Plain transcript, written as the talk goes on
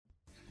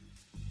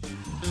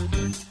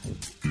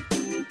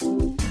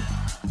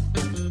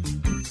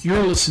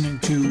You're listening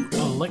to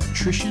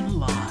Electrician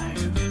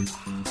Live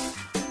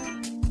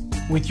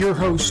with your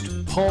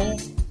host, Paul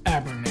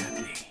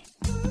Abernathy.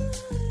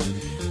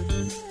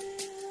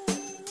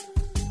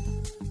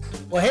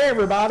 Well, hey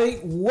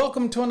everybody,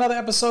 welcome to another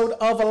episode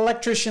of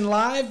Electrician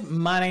Live.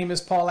 My name is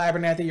Paul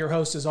Abernathy, your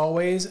host as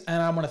always,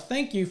 and I want to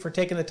thank you for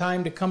taking the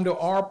time to come to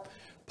our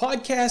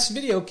podcast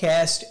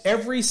videocast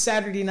every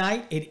Saturday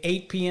night at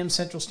 8 p.m.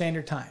 Central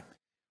Standard Time.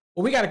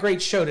 Well, we got a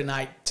great show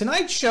tonight.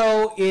 Tonight's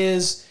show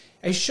is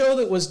a show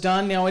that was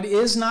done. Now, it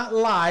is not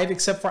live,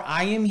 except for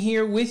I am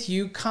here with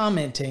you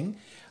commenting,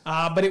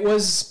 but it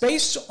was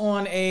based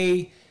on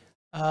a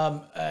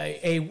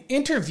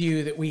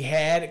interview that we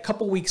had a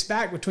couple weeks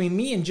back between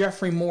me and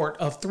Jeff Mort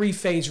of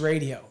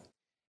 3PhaseRadio.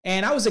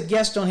 And I was a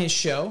guest on his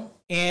show,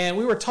 and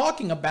we were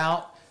talking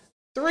about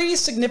 3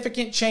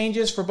 significant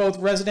changes for both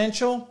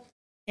residential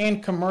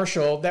and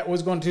commercial that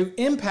was going to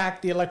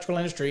impact the electrical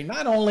industry,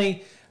 not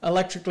only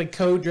electrically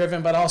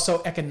code-driven, but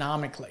also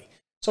economically.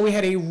 So we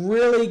had a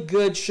really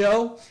good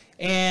show,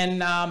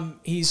 and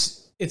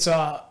it's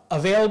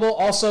available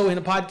also in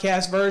a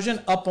podcast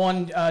version up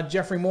on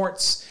Jeffrey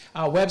Mort's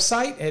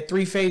website at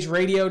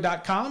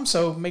 3phaseRadio.com,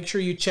 so make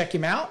sure you check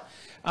him out.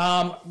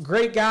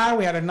 Great guy.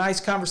 We had a nice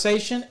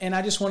conversation, and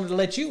I just wanted to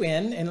let you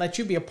in and let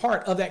you be a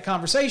part of that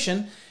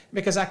conversation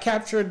because we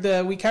captured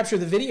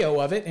the video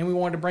of it, and we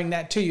wanted to bring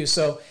that to you.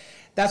 So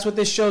that's what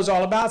this show's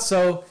all about.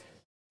 So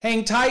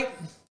hang tight,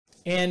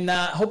 and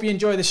hope you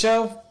enjoy the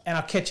show, and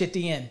I'll catch you at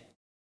the end.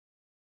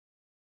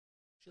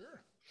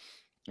 Sure.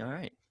 All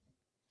right.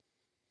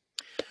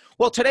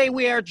 Well, today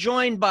we are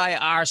joined by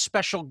our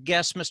special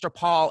guest, Mr.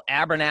 Paul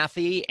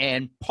Abernathy,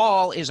 and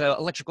Paul is a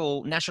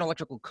National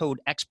Electrical Code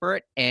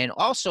expert and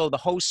also the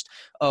host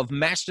of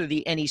Master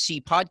the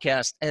NEC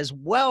podcast, as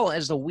well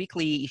as the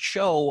weekly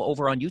show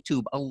over on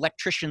YouTube,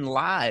 Electrician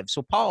Live.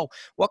 So, Paul,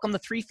 welcome to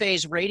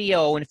 3Phase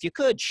Radio, and if you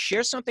could,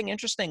 share something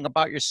interesting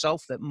about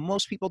yourself that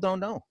most people don't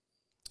know.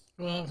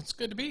 Well, it's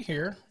good to be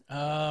here.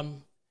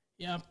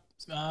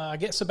 I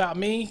guess about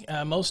me,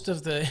 most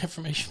of the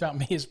information about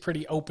me is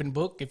pretty open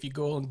book. If you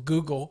go on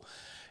Google,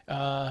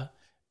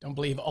 don't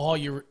believe all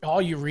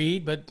you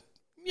read, but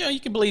you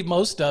can believe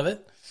most of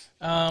it.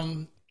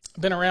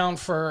 Been around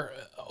for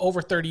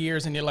over 30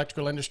 years in the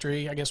electrical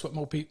industry. I guess what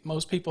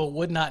most people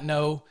would not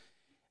know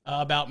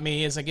about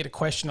me is I get a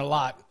question a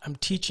lot. I'm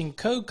teaching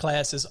code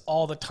classes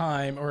all the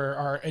time, or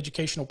our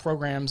educational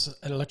programs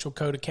at Electrical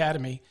Code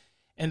Academy.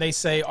 And they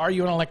say, are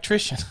you an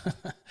electrician?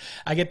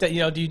 I get that,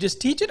 do you just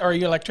teach it or are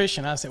you an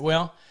electrician? I said,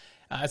 well,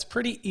 it's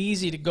pretty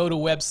easy to go to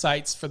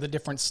websites for the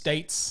different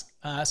states.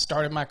 I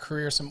started my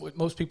career, what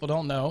most people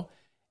don't know,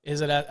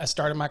 is that I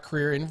started my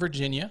career in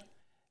Virginia.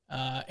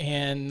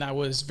 And I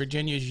was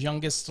Virginia's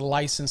youngest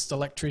licensed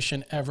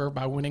electrician ever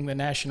by winning the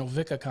National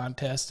VICA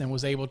contest and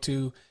was able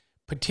to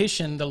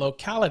petition the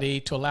locality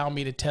to allow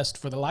me to test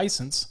for the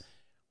license,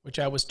 which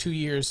I was 2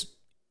 years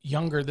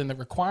younger than the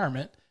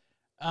requirement.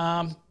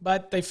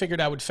 But they figured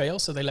I would fail,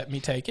 so they let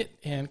me take it.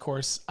 And, of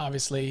course,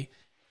 obviously,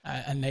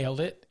 I nailed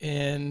it.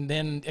 And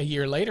then a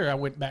year later, I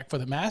went back for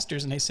the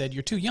master's, and they said,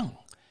 you're too young.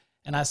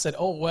 And I said,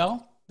 oh,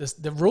 well,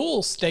 the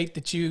rules state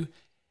that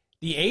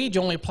the age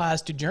only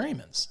applies to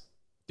journeymans.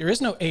 There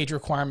is no age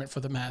requirement for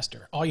the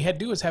master. All you had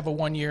to do is have a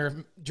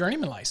 1-year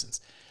journeyman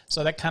license.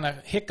 So that kind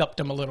of hiccuped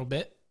them a little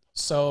bit.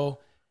 So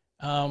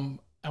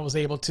I was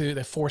able to,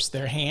 they forced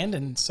their hand,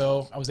 and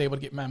so I was able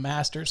to get my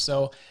master's.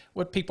 So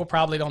what people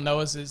probably don't know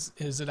is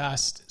that I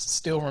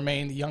still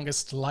remain the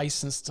youngest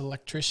licensed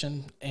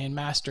electrician and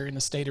master in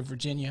the state of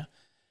Virginia,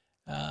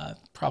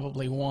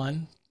 probably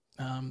one.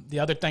 The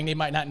other thing they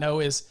might not know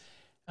is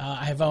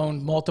I have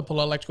owned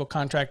multiple electrical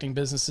contracting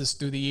businesses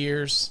through the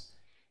years,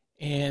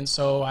 and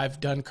so I've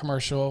done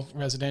commercial,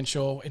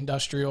 residential,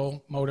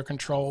 industrial, motor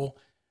control,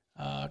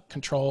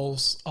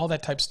 controls, all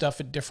that type of stuff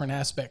at different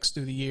aspects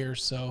through the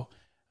years. So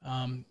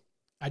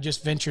I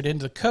just ventured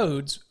into the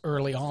codes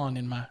early on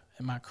in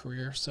my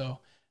career, so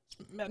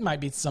that might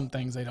be some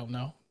things they don't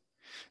know.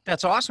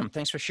 That's awesome.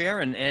 Thanks for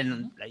sharing.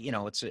 And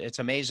it's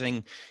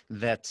amazing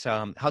that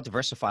how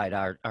diversified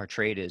our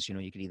trade is.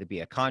 You can either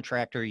be a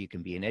contractor, you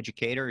can be an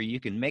educator, or you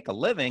can make a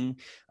living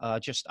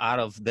just out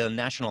of the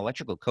National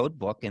Electrical Code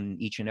book in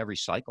each and every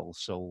cycle.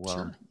 So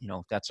Sure.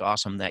 That's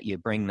awesome that you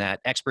bring that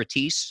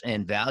expertise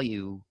and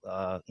value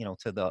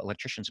to the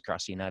electricians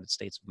across the United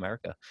States of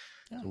America.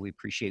 Yeah. So we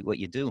appreciate what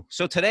you do.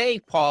 So today,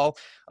 Paul's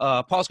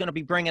going to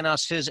be bringing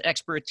us his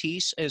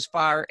expertise as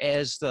far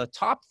as the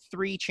top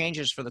 3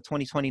 changes for the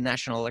 2020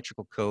 National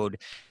Electrical Code,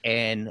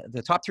 and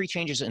the top 3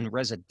 changes in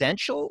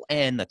residential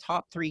and the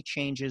top 3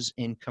 changes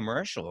in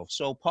commercial.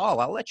 So, Paul,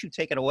 I'll let you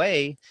take it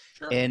away.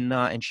 Sure.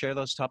 And share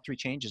those top 3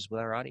 changes with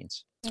our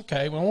audience.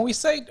 Okay. Well, when we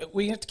say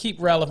we have to keep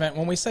relevant,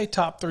 when we say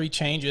top 3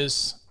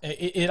 changes,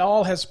 it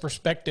all has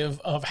perspective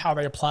of how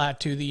they apply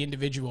to the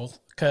individual,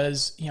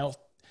 because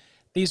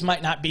these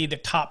might not be the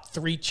top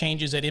 3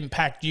 changes that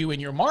impact you in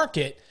your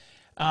market,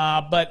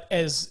 but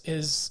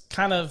as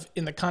kind of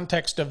in the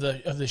context of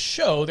the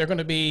show, they're going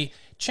to be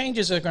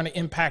changes that are going to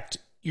impact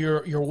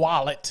your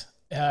wallet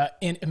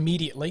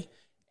immediately,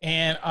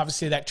 And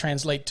obviously that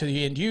translates to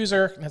the end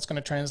user, and that's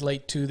going to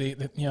translate to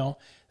the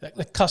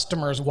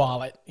customer's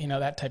wallet,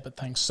 that type of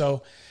thing.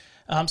 So,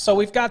 so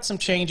we've got some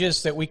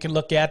changes that we can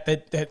look at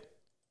that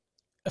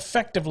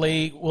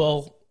effectively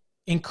will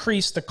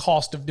increase the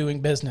cost of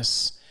doing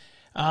business.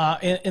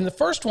 And the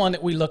first one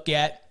that we look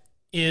at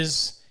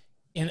is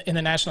in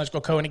the National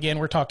Electrical Code, and again,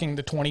 we're talking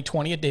the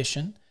 2020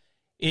 edition,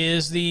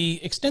 is the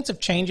extensive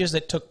changes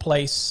that took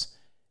place,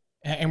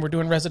 and we're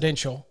doing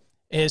residential,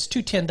 is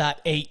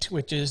 210.8,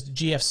 which is the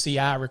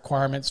GFCI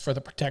requirements for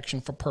the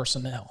protection for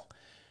personnel.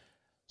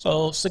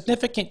 So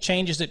significant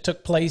changes that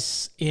took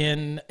place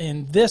in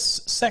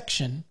this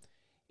section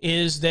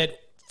is that,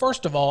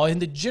 first of all, in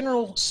the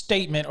general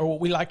statement, or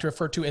what we like to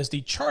refer to as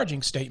the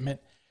charging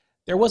statement,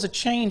 there was a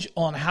change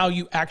on how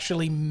you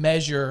actually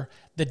measure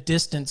the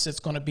distance that's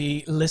going to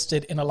be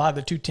listed in a lot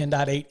of the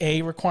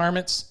 210.8A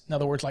requirements. In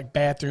other words, like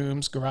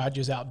bathrooms,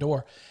 garages,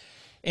 outdoor.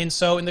 And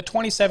so in the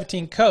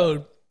 2017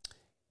 code,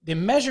 the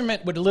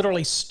measurement would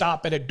literally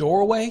stop at a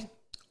doorway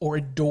or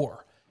a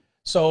door.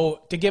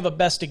 So to give a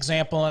best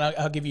example, and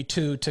I'll give you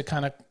two to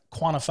kind of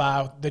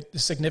quantify the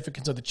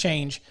significance of the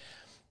change,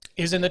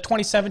 is in the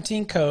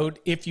 2017 code,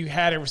 if you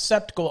had a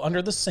receptacle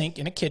under the sink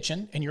in a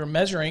kitchen and you're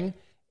measuring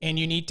and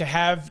you need to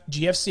have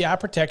GFCI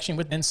protection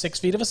within 6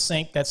 feet of a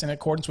sink, that's in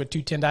accordance with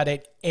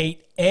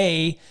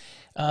 210.8A,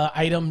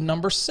 item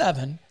number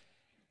 7.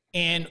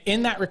 And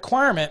in that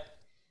requirement,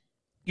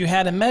 you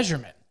had a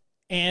measurement.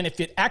 And if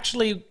there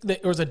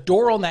was a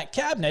door on that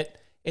cabinet,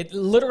 it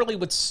literally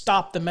would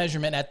stop the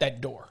measurement at that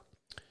door.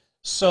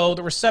 So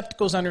the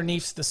receptacles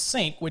underneath the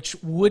sink, which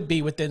would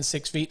be within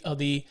 6 feet of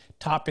the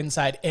top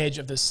inside edge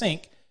of the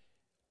sink,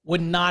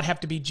 would not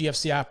have to be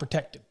GFCI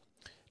protected.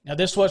 Now,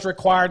 this was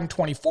required in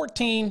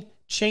 2014,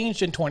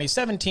 changed in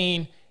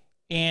 2017,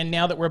 and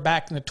now that we're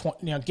back in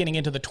getting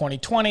into the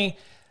 2020,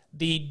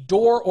 the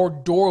door or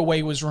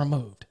doorway was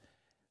removed.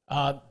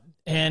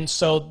 And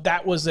so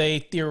that was a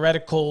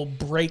theoretical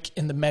break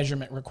in the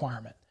measurement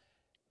requirement.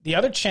 The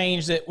other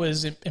change that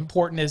was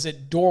important is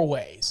at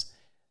doorways.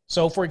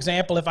 So, for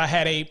example, if I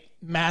had a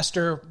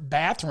master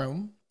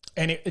bathroom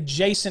and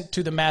adjacent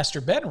to the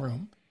master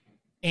bedroom,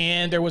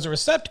 and there was a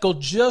receptacle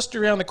just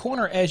around the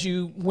corner as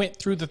you went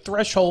through the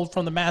threshold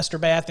from the master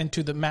bath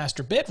into the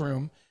master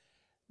bedroom,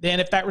 then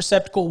if that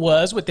receptacle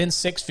was within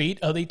 6 feet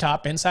of the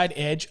top inside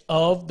edge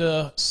of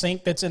the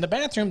sink that's in the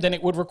bathroom, then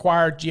it would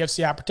require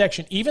GFCI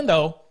protection, even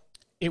though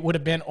it would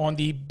have been on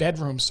the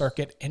bedroom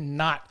circuit and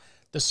not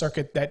the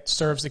circuit that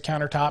serves the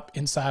countertop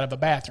inside of a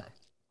bathroom.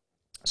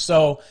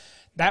 So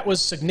that was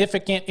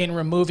significant in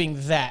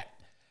removing that.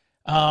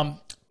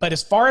 But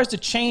as far as the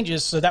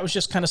changes, so that was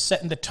just kind of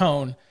setting the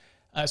tone.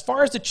 As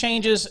far as the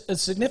changes, a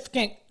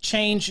significant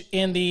change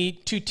in the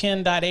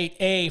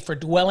 210.8A for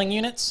dwelling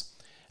units,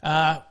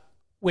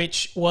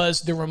 which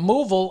was the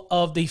removal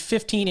of the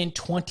 15 and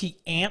 20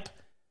 amp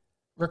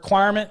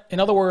requirement. In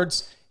other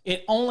words,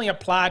 it only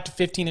applied to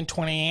 15 and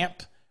 20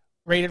 amp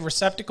rated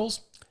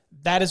receptacles.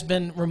 That has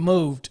been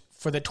removed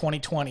for the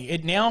 2020.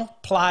 It now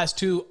applies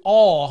to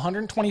all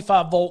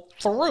 125 volt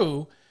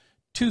through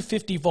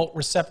 250 volt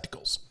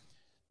receptacles.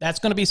 That's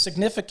going to be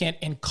significant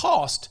in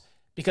cost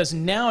because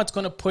now it's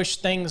going to push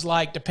things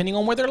like, depending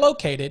on where they're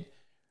located,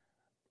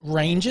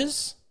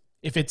 ranges.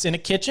 If it's in a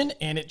kitchen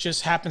and it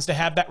just happens to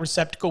have that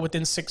receptacle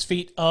within 6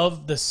 feet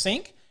of the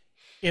sink,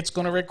 it's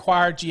going to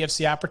require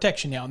GFCI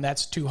protection now, and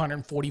that's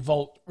 240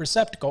 volt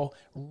receptacle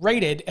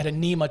rated at a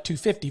NEMA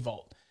 250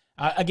 volt.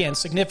 Again,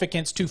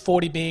 significance,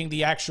 240 being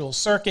the actual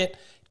circuit,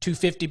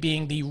 250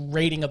 being the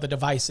rating of the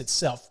device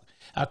itself.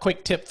 A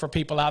quick tip for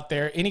people out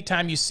there,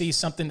 anytime you see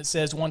something that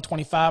says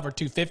 125 or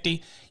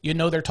 250, you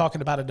know they're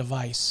talking about a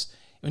device.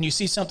 When you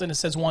see something that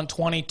says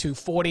 120,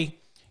 240,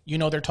 you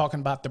know they're talking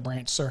about the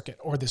branch circuit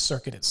or the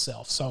circuit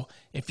itself. So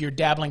if you're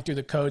dabbling through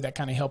the code, that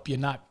kind of help you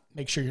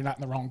make sure you're not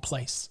in the wrong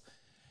place.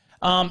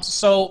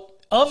 So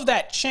of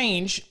that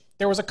change,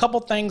 there was a couple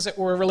things that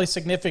were really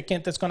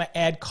significant that's going to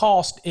add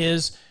cost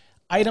is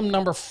item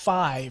number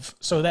 5.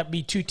 So that'd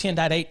be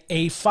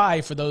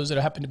 210.8A5 for those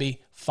that happen to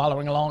be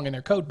following along in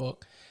their code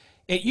book.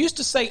 It used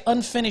to say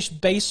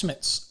unfinished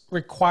basements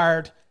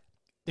required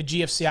the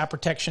GFCI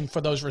protection for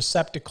those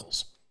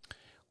receptacles.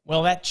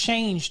 Well, that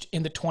changed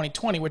in the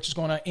 2020, which is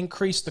going to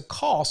increase the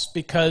cost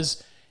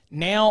because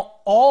now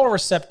all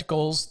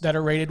receptacles that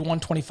are rated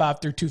 125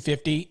 through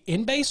 250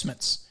 in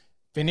basements,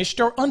 finished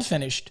or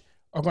unfinished,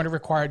 are going to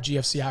require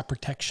GFCI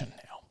protection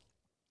now.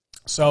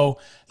 So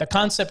the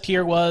concept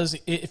here was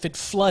if it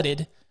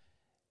flooded,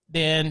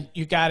 then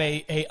you got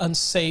a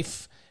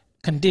unsafe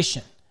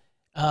condition.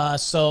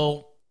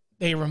 So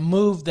they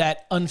removed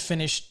that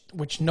unfinished,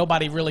 which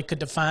nobody really could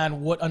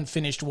define what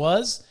unfinished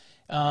was.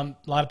 A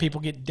lot of people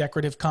get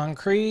decorative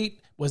concrete.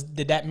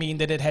 Did that mean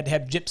that it had to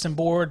have gypsum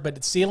board, but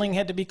the ceiling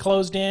had to be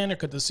closed in, or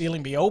could the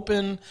ceiling be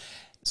open?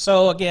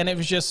 So again, it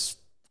was just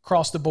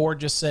across the board,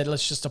 just said,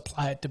 let's just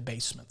apply it to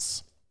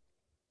basements.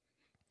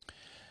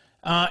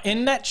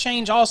 In that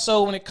change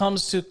also, when it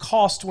comes to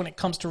cost, when it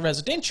comes to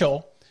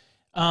residential,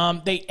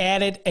 they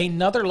added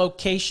another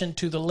location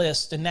to the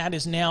list, and that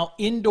is now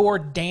indoor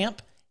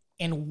damp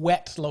and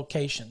wet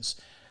locations.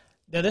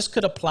 Now, this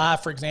could apply,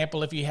 for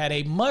example, if you had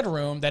a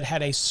mudroom that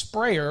had a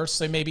sprayer,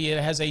 so maybe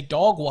it has a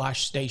dog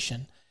wash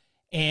station,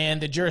 and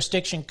the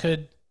jurisdiction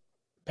could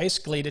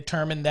basically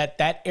determine that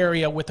that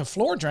area with a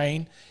floor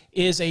drain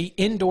is a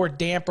indoor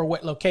damp or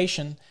wet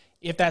location.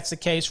 If that's the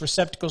case,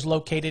 receptacles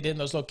located in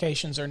those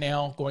locations are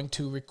now going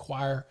to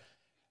require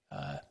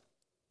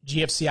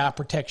GFCI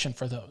protection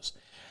for those.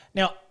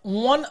 Now,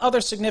 one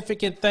other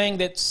significant thing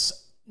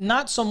that's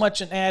not so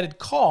much an added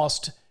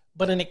cost,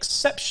 but an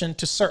exception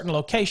to certain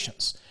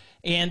locations.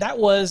 And that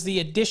was the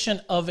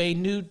addition of a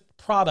new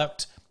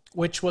product,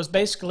 which was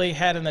basically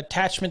had an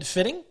attachment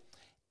fitting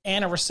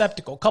and a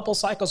receptacle. A couple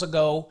cycles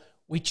ago,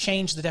 we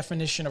changed the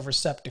definition of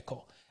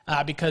receptacle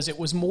because it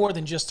was more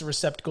than just the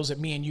receptacles that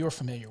me and you are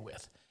familiar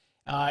with.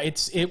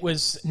 It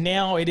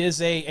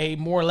is a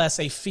more or less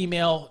a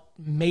female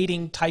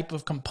mating type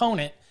of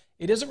component.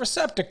 It is a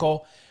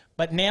receptacle,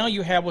 but now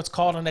you have what's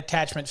called an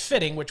attachment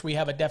fitting, which we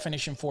have a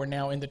definition for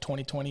now in the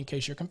 2020 in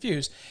case you're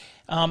confused.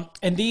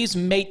 And these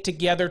mate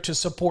together to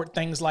support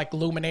things like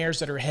luminaires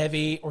that are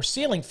heavy or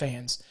ceiling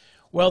fans.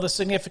 Well, the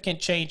significant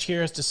change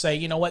here is to say,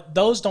 you know what,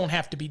 those don't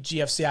have to be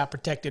GFCI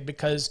protected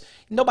because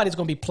nobody's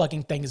going to be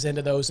plugging things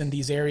into those in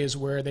these areas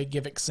where they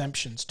give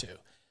exemptions to.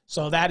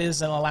 So that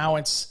is an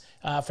allowance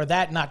for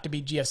that not to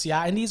be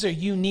GFCI. And these are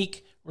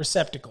unique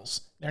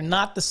receptacles. They're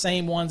not the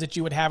same ones that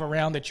you would have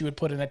around that you would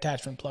put an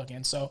attachment plug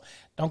in. So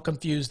don't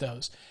confuse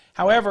those.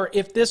 However,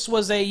 if this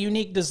was a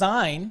unique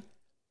design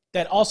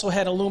that also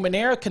had a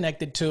luminaire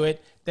connected to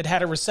it that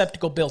had a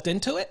receptacle built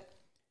into it,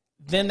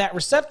 then that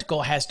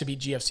receptacle has to be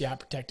GFCI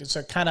protected. So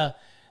it kind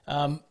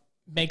of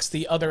makes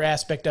the other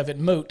aspect of it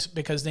moot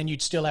because then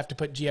you'd still have to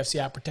put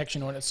GFCI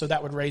protection on it. So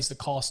that would raise the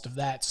cost of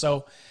that.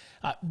 So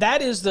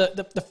that is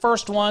the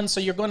first one. So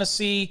you're going to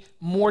see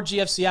more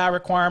GFCI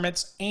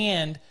requirements.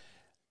 And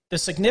the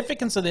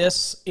significance of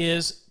this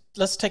is,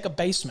 let's take a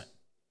basement.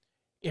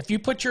 If you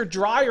put your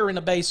dryer in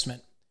a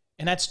basement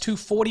and that's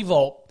 240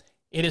 volt,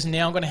 it is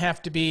now going to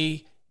have to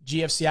be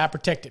GFCI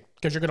protected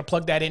because you're going to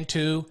plug that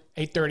into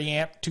a 30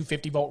 amp,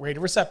 250 volt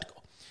rated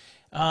receptacle.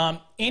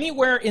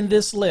 Anywhere in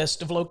this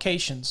list of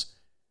locations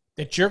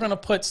that you're going to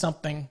put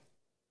something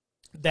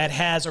that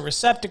has a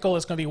receptacle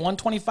that's going to be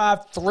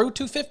 125 through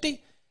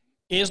 250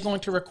 is going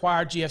to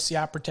require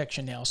GFCI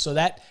protection now. So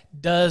that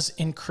does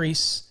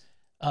increase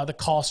the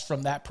cost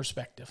from that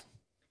perspective.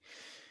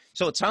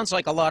 So it sounds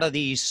like a lot of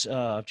these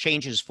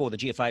changes for the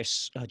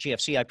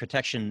GFCI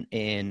protection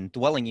in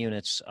dwelling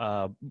units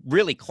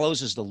really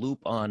closes the loop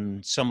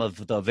on some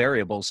of the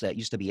variables that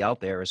used to be out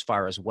there as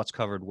far as what's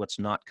covered, what's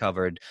not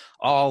covered,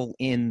 all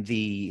in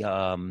the,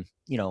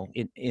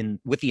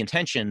 with the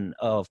intention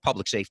of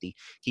public safety,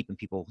 keeping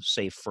people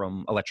safe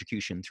from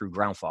electrocution through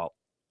ground fault.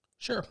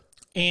 Sure.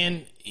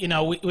 And,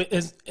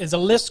 as the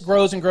list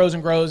grows and grows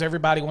and grows,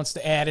 everybody wants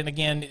to add. And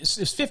again,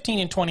 it's 15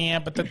 and 20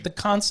 amp, but the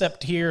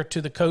concept here to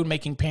the code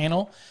making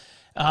panel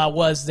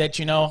was that,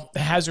 the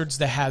hazard's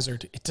the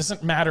hazard. It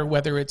doesn't matter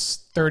whether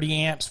it's 30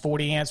 amps,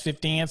 40 amps,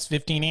 50 amps,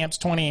 15 amps,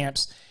 20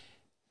 amps.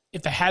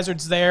 If the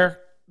hazard's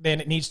there,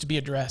 then it needs to be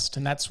addressed.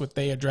 And that's what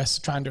they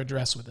trying to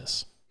address with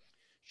this.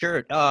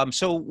 Sure.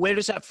 So where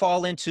does that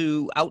fall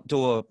into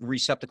outdoor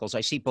receptacles? I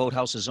see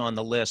boathouses on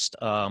the list,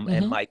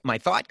 and my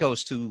thought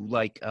goes to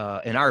like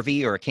an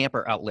RV or a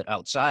camper outlet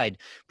outside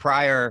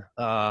prior,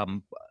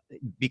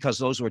 because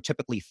those were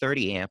typically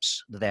 30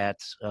 amps that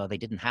they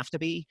didn't have to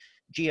be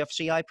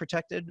GFCI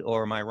protected,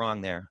 or am I wrong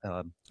there?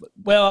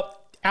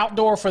 Well,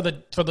 outdoor for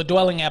the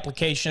dwelling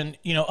application,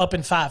 up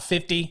in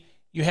 550,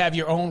 you have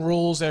your own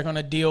rules they're going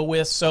to deal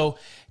with. So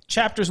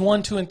chapters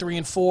 1, 2, and 3,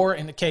 and 4,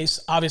 in the case,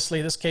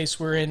 obviously, this case,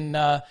 we're in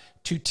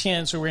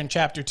 210, so we're in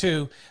chapter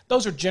 2.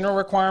 Those are general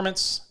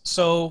requirements.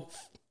 So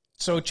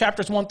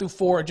chapters 1 through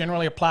 4 are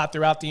generally applied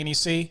throughout the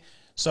NEC.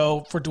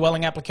 So for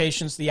dwelling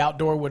applications, the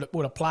outdoor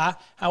would apply.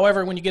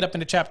 However, when you get up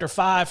into chapter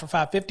 5 for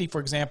 550,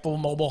 for example,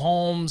 mobile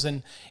homes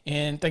and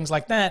things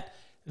like that,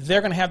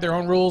 they're going to have their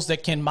own rules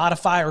that can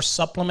modify or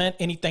supplement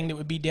anything that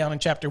would be down in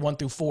chapter 1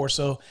 through 4.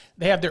 So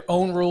they have their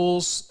own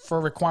rules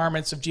for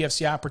requirements of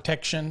GFCI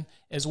protection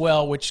as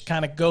well, which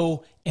kind of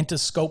go into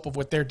scope of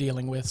what they're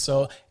dealing with.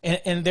 So,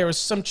 and there was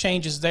some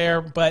changes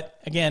there, but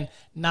again,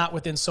 not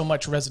within so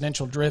much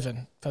residential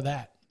driven for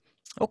that.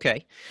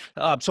 Okay.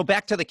 So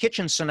back to the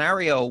kitchen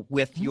scenario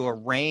with your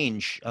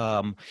range,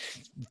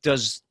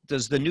 does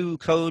the new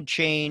code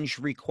change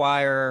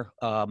require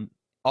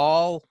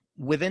all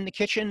within the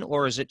kitchen,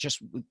 or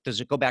does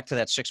it go back to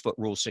that 6-foot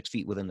rule, 6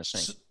 feet within the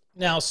sink?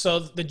 So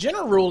the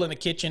general rule in the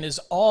kitchen is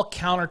all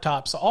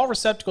countertops, so all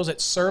receptacles that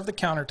serve the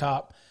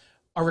countertop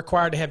are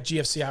required to have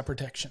GFCI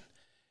protection.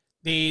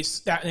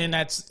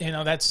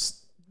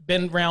 That's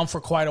been around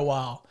for quite a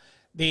while.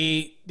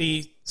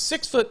 The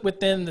 6 foot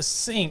within the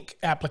sink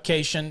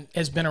application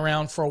has been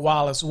around for a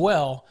while as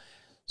well.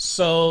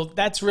 So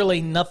that's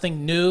really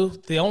nothing new.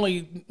 The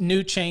only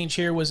new change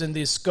here was in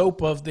the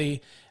scope of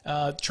the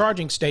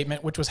charging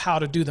statement, which was how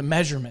to do the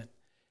measurement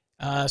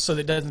so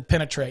that it doesn't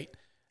penetrate.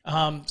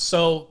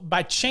 So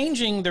by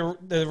changing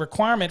the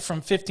requirement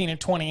from 15 and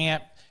 20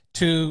 amp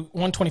to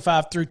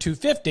 125 through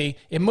 250,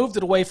 it moved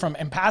it away from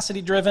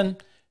ampacity driven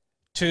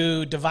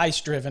to device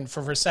driven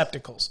for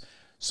receptacles.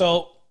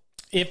 So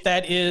if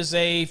that is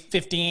a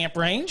 50 amp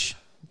range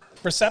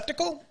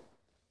receptacle,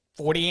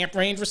 40 amp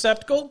range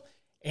receptacle,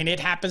 and it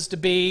happens to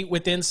be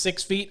within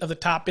 6 feet of the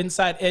top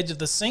inside edge of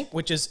the sink,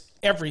 which is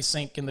every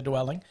sink in the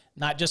dwelling,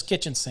 not just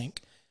kitchen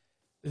sink,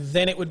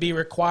 then it would be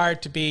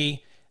required to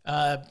be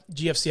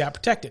GFCI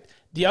protected.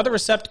 The other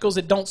receptacles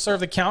that don't serve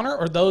the counter,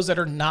 or those that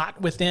are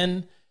not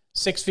within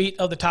 6 feet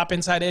of the top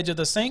inside edge of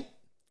the sink,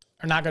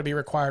 are not going to be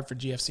required for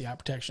GFCI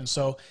protection.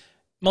 So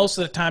most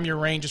of the time your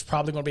range is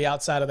probably going to be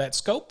outside of that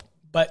scope.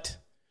 But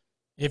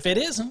if it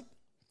isn't,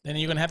 then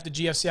you're going to have to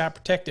GFCI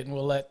protect it, and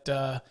we'll let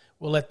the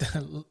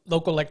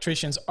local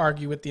electricians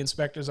argue with the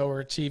inspectors over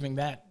achieving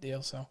that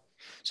deal. So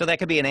that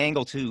could be an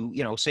angle to,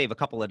 save a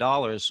couple of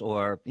dollars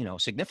or,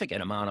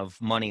 significant amount of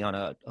money on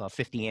a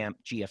 50 amp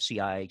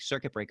GFCI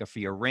circuit breaker for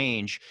your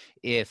range.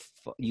 If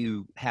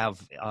you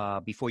have,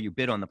 before you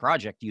bid on the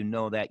project,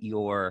 that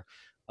your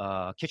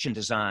kitchen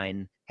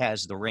design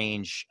has the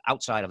range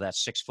outside of that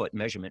 6 foot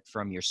measurement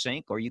from your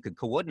sink, or you could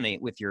coordinate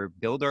with your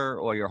builder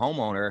or your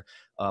homeowner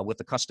with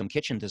the custom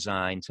kitchen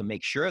design to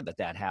make sure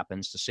that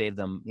happens, to save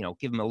them,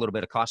 give them a little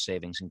bit of cost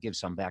savings and give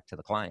some back to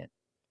the client.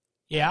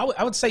 Yeah,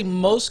 I would say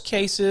most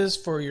cases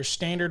for your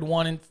standard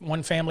one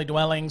family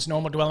dwellings,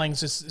 normal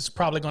dwellings, is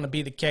probably going to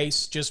be the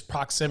case, just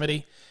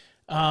proximity.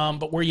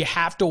 But where you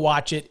have to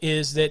watch it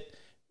is that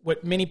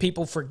what many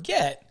people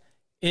forget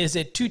is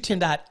that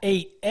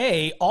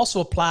 210.8A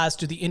also applies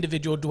to the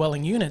individual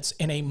dwelling units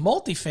in a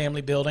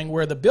multifamily building,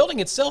 where the building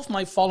itself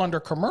might fall under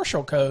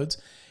commercial codes,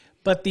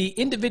 but the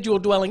individual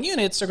dwelling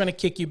units are going to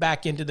kick you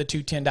back into the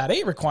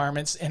 210.8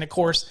 requirements. And of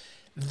course,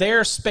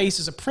 their space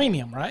is a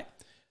premium, right?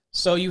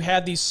 So you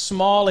have these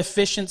small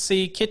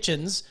efficiency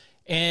kitchens,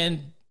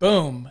 and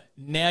boom,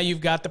 now you've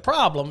got the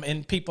problem,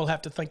 and people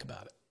have to think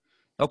about it.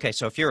 Okay,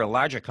 so if you're a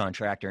larger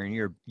contractor and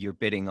you're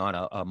bidding on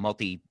a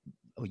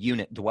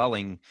multi-unit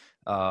dwelling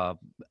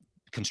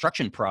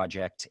construction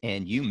project,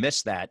 and you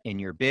miss that in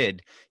your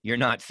bid, you're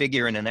not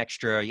figuring an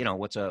extra,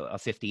 what's a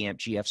 50 amp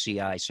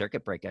GFCI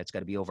circuit breaker? It's got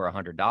to be over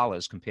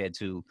 $100 compared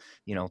to,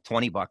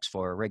 $20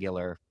 for a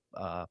regular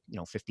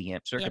 50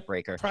 amp circuit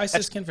breaker.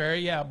 Prices can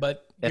vary,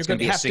 but you're going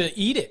to have to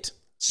eat it.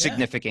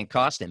 Significant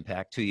cost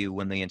impact to you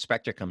when the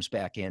inspector comes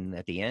back in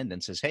at the end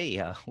and says,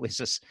 "Hey, where's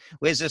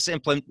this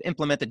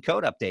implemented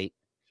code update?"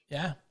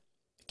 Yeah,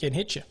 it can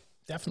hit you,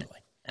 definitely.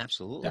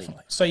 Absolutely,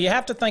 definitely. So you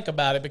have to think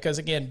about it, because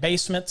again,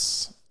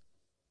 basements,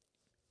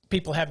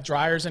 people have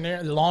dryers in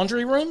there,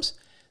 laundry rooms.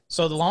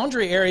 So the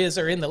laundry areas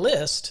are in the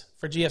list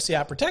for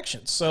GFCI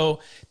protection. So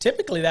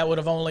typically that would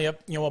have only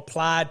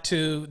applied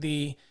to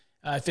the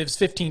if it was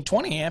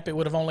 15-20 amp, it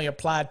would have only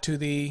applied to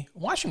the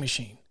washing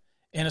machine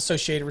and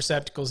associated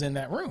receptacles in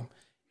that room.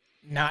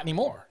 Not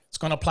anymore. It's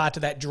going to apply to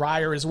that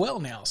dryer as well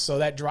now. So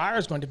that dryer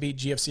is going to be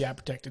GFCI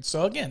protected.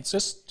 So again,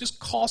 it's just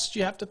costs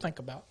you have to think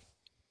about.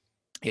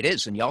 It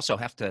is. And you also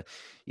have to,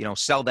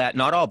 sell that.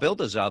 Not all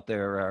builders out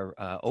there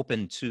are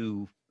open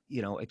to,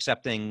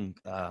 accepting,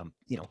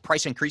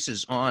 price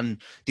increases on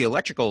the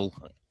electrical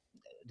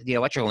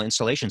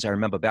installations. I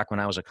remember back when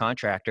I was a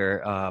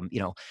contractor,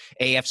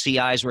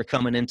 AFCIs were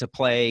coming into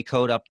play,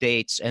 code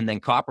updates, and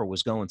then copper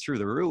was going through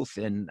the roof.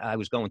 And I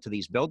was going to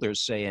these builders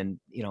saying,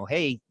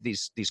 hey,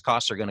 these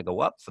costs are going to go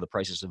up for the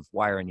prices of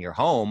wiring your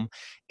home.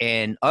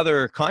 And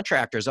other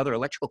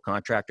electrical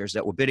contractors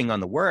that were bidding on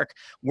the work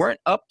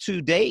weren't up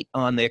to date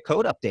on their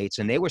code updates,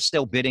 and they were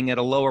still bidding at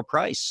a lower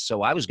price.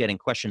 So I was getting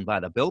questioned by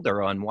the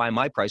builder on why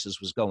my prices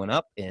were going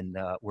up, and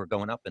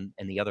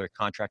the other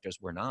contractors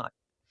were not.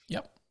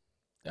 Yep.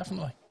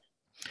 Definitely.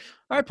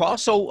 All right, Paul.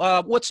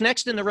 So what's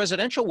next in the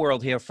residential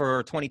world here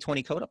for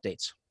 2020 code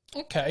updates?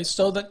 Okay,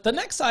 so the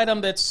next item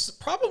that's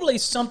probably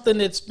something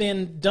that's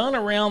been done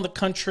around the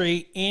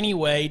country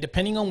anyway,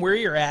 depending on where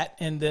you're at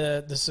and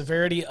the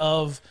severity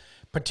of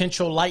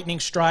potential lightning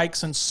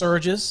strikes and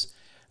surges,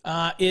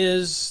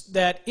 is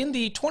that in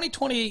the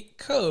 2020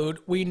 code,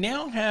 we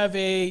now have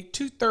a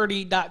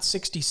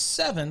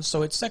 230.67,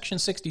 so it's section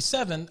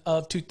 67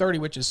 of 230,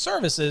 which is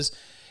services,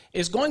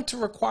 is going to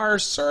require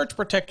surge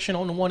protection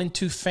on 1 and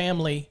 2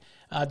 family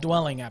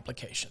dwelling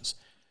applications.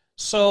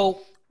 So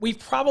we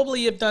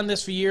probably have done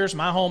this for years.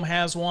 My home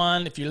has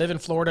one. If you live in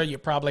Florida, you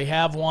probably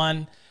have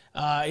one.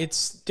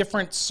 It's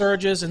different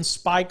surges and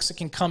spikes that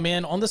can come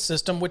in on the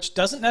system, which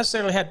doesn't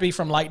necessarily have to be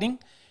from lightning.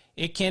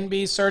 It can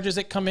be surges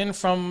that come in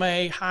from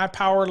a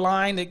high-powered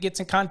line that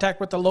gets in contact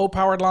with a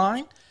low-powered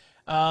line,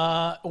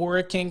 or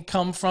it can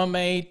come from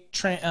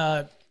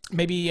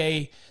maybe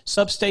a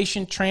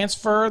substation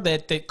transfer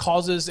that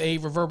causes a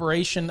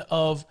reverberation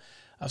of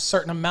a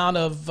certain amount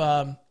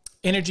of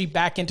energy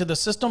back into the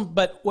system.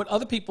 But what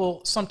other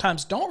people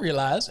sometimes don't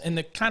realize, and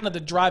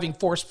the driving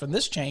force from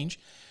this change,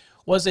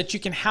 was that you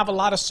can have a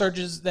lot of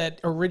surges that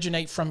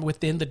originate from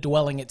within the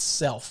dwelling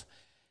itself.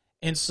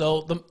 And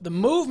so the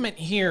movement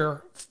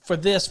here for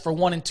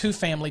 1 and 2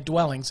 family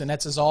dwellings, and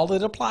that's all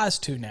it applies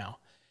to now,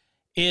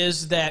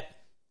 is that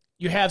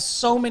you have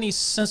so many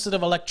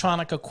sensitive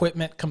electronic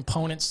equipment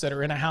components that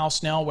are in a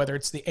house now, whether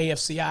it's the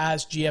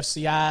AFCIs,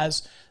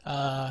 GFCIs,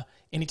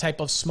 any type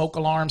of smoke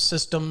alarm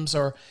systems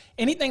or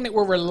anything that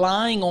we're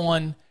relying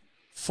on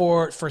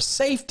for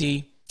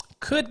safety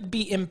could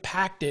be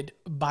impacted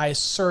by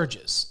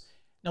surges.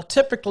 Now,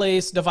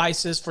 typically,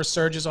 devices for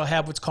surges will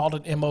have what's called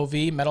an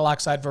MOV, metal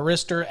oxide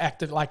varistor,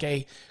 acted like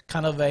a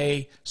kind of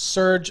a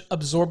surge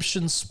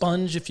absorption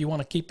sponge, if you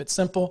want to keep it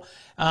simple.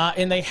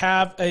 And they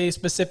have a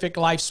specific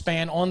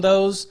lifespan on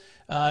those.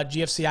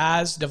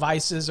 GFCI's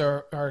devices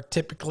are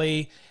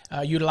typically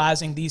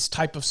utilizing these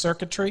type of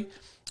circuitry.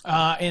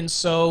 And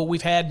so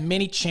we've had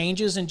many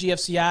changes in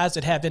GFCIs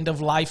that have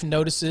end-of-life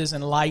notices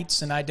and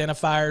lights and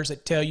identifiers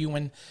that tell you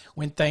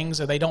when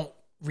things, or they don't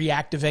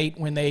reactivate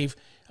when they've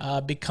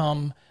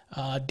become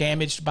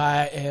damaged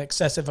by an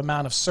excessive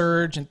amount of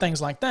surge and things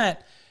like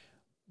that.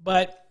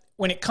 But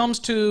when it comes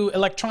to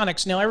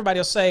electronics, now everybody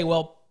will say,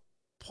 well,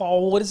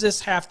 Paul, what does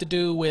this have to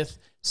do with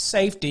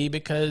safety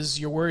because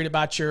you're worried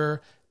about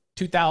your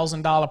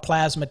 $2,000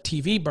 plasma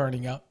TV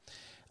burning up?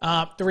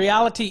 The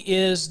reality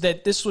is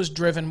that this was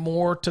driven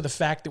more to the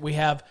fact that we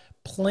have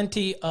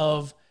plenty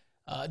of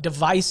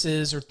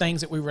devices or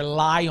things that we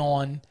rely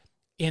on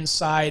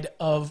inside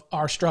of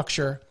our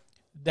structure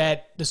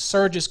that the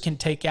surges can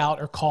take out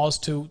or cause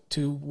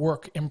to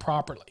work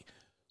improperly.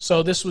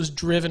 So this was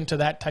driven to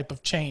that type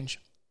of change.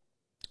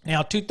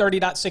 Now,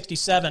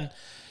 230.67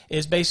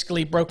 is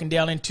basically broken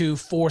down into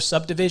 4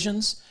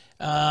 subdivisions.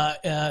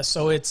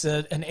 So it's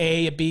an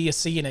A, a B, a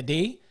C, and a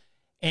D.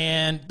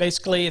 And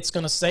basically, it's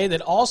going to say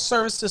that all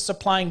services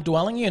supplying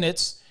dwelling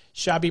units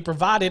shall be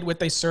provided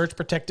with a surge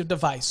protective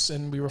device,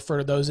 and we refer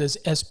to those as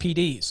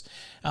SPDs.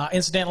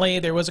 Incidentally,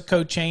 there was a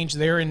code change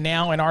there and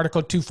now in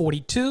Article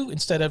 242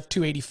 instead of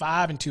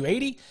 285 and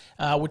 280,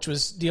 which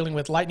was dealing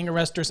with lightning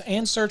arresters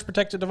and surge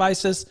protective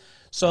devices.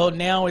 So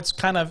now it's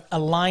kind of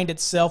aligned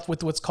itself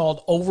with what's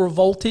called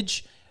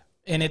overvoltage,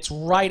 and it's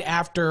right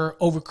after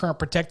overcurrent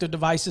protective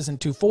devices in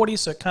 240,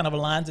 so it kind of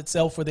aligns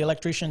itself for the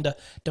electrician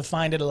to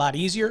find it a lot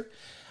easier.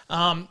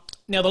 Now,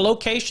 the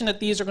location that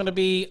these are going to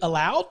be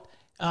allowed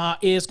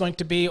is going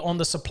to be on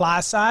the supply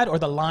side or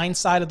the line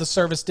side of the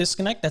service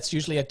disconnect. That's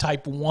usually a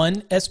type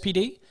 1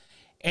 SPD.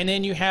 And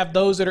then you have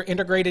those that are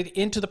integrated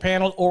into the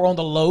panel or on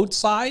the load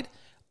side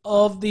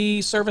of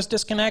the service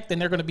disconnect, and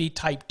they're going to be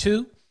type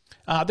 2.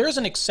 There's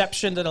an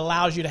exception that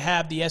allows you to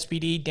have the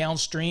SPD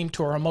downstream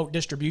to a remote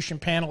distribution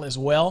panel as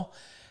well,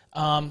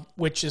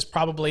 which is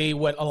probably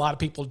what a lot of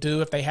people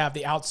do if they have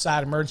the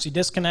outside emergency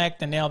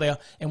disconnect, and now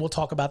and we'll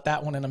talk about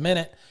that one in a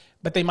minute.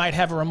 But they might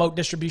have a remote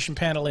distribution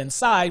panel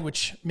inside,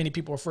 which many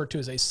people refer to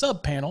as a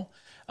sub panel.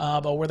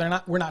 But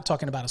we're not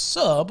talking about a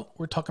sub.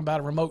 We're talking about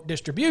a remote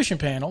distribution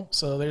panel.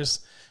 So there's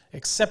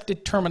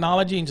accepted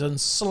terminology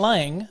and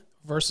slang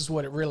versus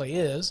what it really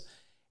is.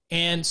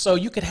 And so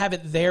you could have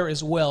it there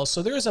as well.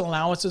 So there's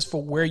allowances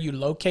for where you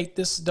locate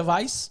this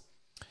device.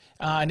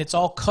 And it's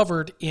all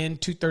covered in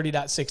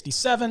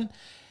 230.67.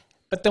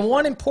 But the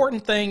one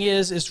important thing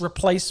is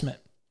replacement.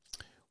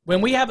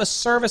 When we have a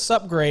service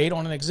upgrade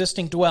on an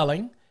existing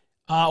dwelling,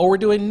 or we're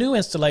doing new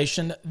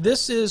installation,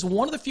 this is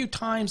one of the few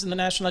times in the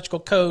National Electrical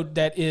Code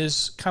that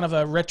is kind of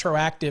a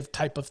retroactive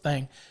type of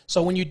thing.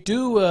 So when you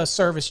do a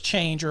service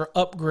change or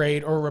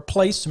upgrade or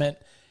replacement,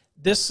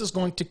 this is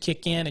going to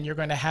kick in and you're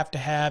going to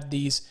have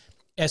these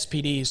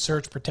SPDs,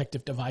 surge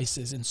protective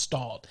devices,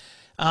 installed.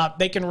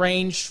 They can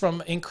range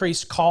from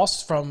increased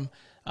costs from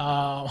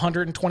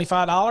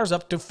 $125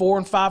 up to $400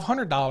 and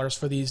 $500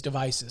 for these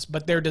devices,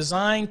 but they're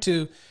designed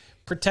to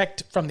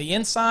protect from the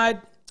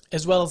inside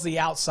as well as the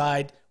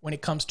outside when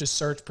it comes to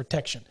surge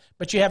protection.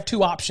 But you have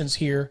 2 options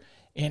here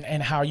in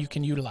how you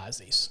can utilize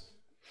these.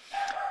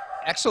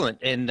 Excellent.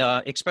 And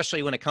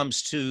especially when it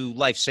comes to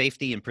life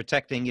safety and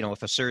protecting,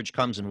 if a surge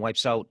comes and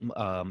wipes out,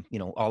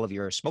 all of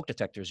your smoke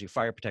detectors, your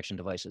fire protection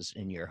devices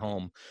in your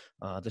home,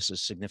 this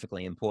is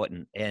significantly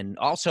important. And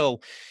also,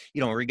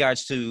 in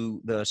regards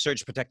to the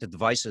surge protected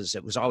devices,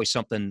 it was always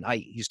something I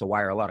used to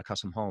wire a lot of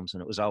custom homes,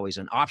 and it was always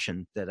an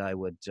option that I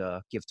would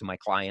give to my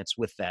clients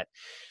with that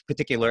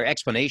particular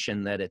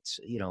explanation that it's,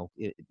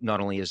 not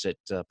only is it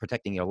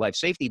protecting your life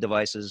safety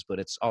devices, but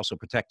it's also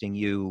protecting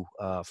you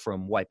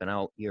from wiping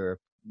out your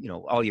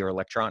all your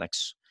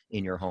electronics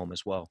in your home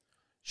as well.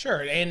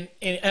 Sure. And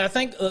I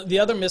think the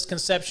other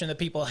misconception that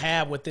people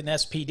have with an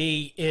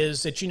SPD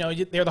is that,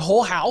 they're the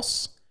whole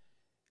house.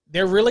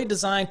 They're really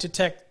designed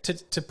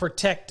to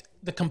protect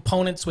the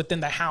components within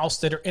the house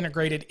that are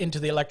integrated into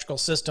the electrical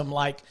system.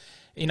 Like,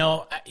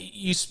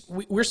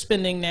 we're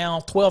spending now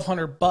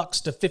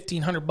 $1,200 to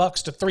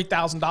 $1,500 to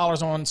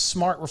 $3,000 on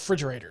smart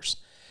refrigerators.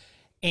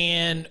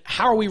 And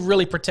how are we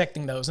really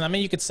protecting those? And I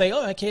mean, you could say,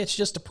 oh, okay, it's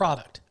just a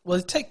product.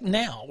 Well, take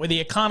now where the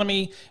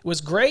economy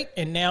was great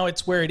and now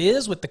it's where it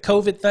is with the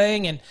COVID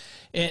thing. And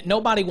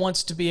nobody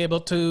wants to be able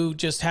to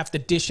just have to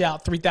dish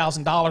out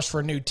 $3,000 for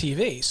a new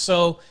TV.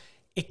 So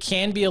it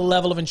can be a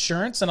level of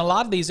insurance. And a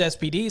lot of these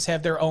SPDs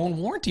have their own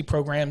warranty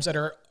programs that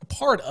are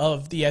part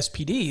of the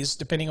SPDs,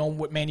 depending on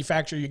what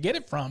manufacturer you get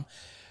it from.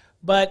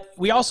 But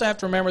we also have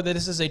to remember that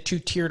this is a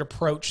 2-tiered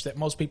approach that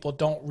most people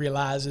don't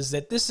realize, is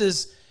that this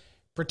is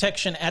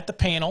protection at the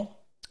panel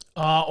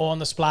on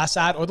the supply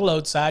side or the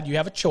load side. You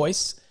have a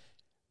choice.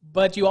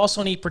 but you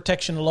also need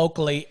protection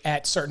locally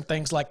at certain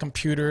things like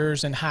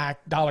computers and high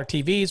dollar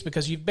TVs,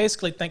 because you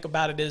basically think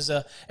about it as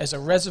a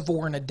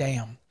reservoir and a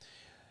dam.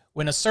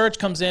 When a surge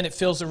comes in, it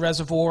fills the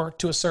reservoir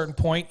to a certain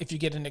point. If you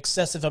get an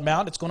excessive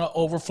amount, it's going to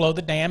overflow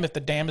the dam if the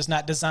dam is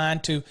not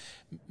designed to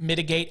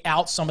mitigate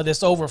out some of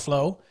this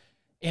overflow.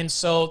 And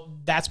so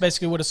that's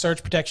basically what a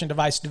surge protection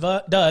device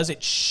does.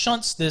 It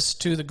shunts this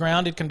to the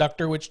grounded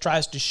conductor, which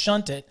tries to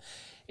shunt it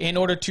in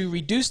order to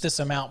reduce this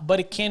amount. But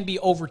it can be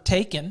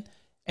overtaken,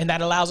 and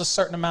that allows a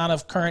certain amount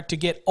of current to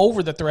get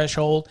over the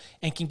threshold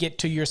and can get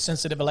to your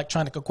sensitive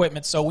electronic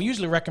equipment. So we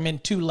usually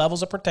recommend 2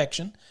 levels of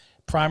protection,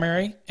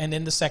 primary and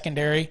then the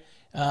secondary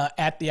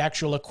at the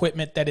actual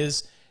equipment that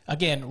is,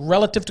 again,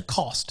 relative to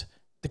cost.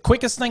 The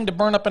quickest thing to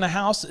burn up in a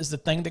house is the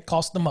thing that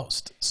costs the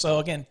most. So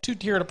again,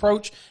 2-tiered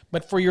approach,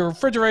 but for your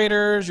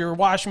refrigerators, your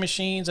washing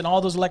machines, and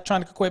all those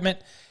electronic equipment,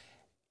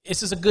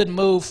 this is a good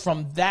move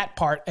from that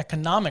part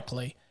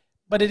economically,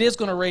 but it is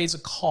going to raise a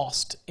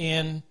cost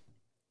in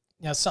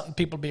something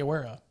people to be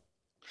aware of.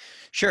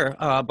 Sure,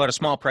 but a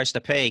small price to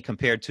pay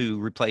compared to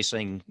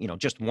replacing,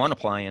 just one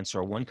appliance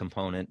or one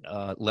component,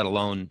 let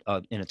alone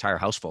an entire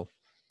house full.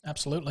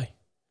 Absolutely.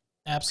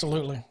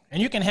 Absolutely. And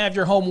you can have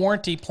your home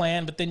warranty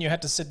plan, but then you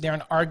have to sit there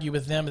and argue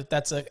with them that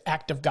that's an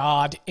act of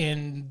God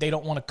and they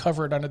don't want to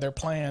cover it under their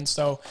plan.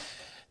 So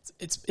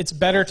it's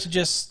better to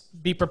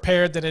just be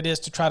prepared than it is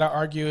to try to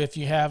argue if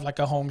you have like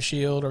a home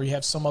shield or you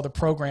have some other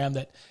program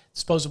that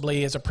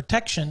supposedly is a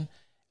protection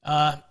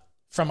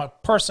from a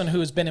person who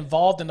has been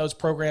involved in those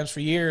programs for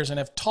years and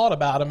have taught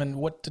about them and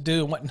what to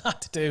do and what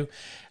not to do.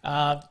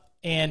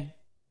 And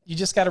you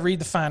just got to read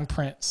the fine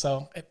print.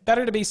 So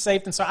better to be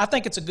safe than sorry. I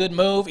think it's a good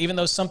move, even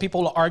though some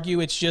people will argue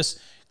it's just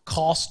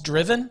cost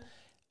driven.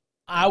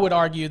 I would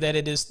argue that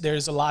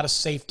there's a lot of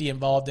safety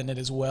involved in it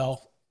as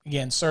well.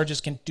 Again, surges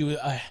can do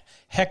a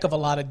heck of a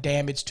lot of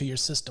damage to your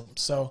system.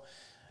 So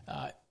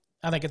I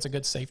think it's a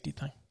good safety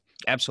thing.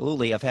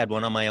 Absolutely. I've had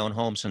one on my own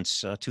home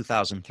since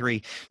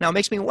 2003. Now, it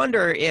makes me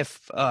wonder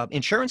if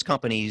insurance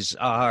companies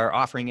are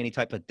offering any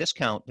type of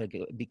discount,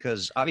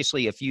 because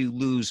obviously if you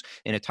lose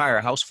an entire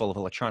house full of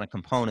electronic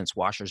components,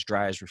 washers,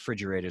 dryers,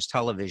 refrigerators,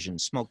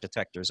 televisions, smoke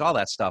detectors, all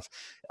that stuff,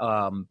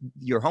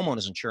 your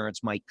homeowner's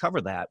insurance might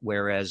cover that.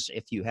 Whereas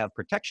if you have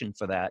protection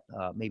for that,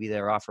 maybe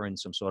they're offering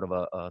some sort of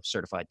a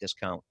certified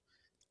discount.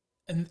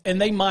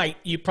 And they might.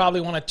 You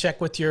probably want to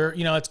check with your,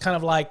 it's kind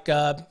of like,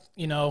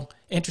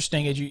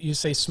 interesting as you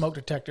say smoke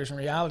detectors. In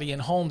reality, in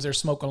homes, there's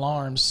smoke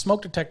alarms.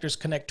 Smoke detectors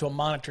connect to a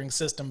monitoring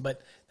system,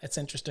 but that's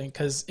interesting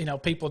because,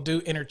 people do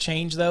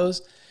interchange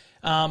those.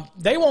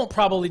 They won't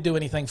probably do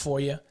anything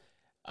for you.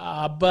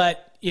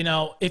 But,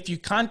 if you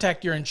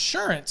contact your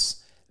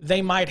insurance,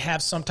 they might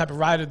have some type of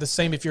rider. The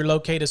same if you're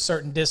located a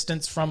certain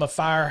distance from a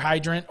fire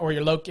hydrant, or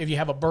if you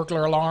have a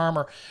burglar alarm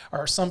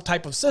or some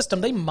type of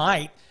system, they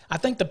might. I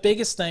think the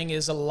biggest thing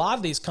is a lot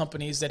of these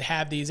companies that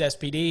have these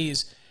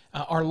SPDs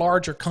are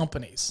larger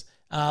companies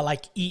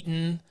like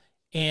Eaton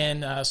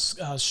and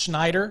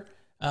Schneider,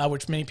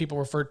 which many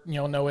people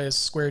know as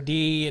Square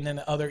D, and then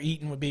the other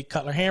Eaton would be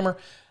Cutler Hammer.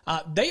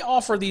 They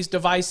offer these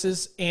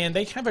devices, and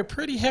they have a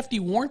pretty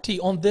hefty warranty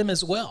on them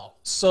as well.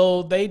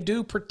 So they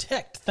do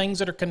protect things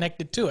that are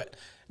connected to it.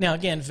 Now,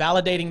 again,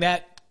 validating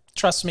that,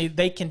 trust me,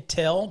 they can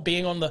tell.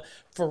 Being on the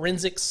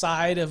forensic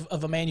side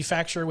of a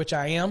manufacturer, which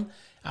I am,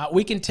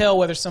 we can tell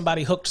whether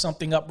somebody hooked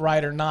something up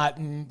right or not.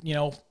 And,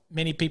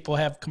 many people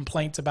have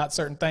complaints about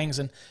certain things,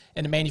 and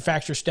the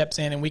manufacturer steps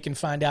in, and we can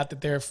find out that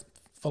they're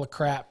full of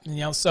crap.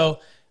 So,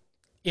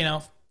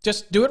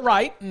 just do it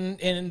right,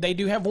 and they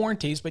do have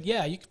warranties. But,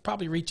 yeah, you could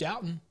probably reach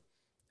out, and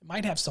it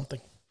might have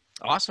something.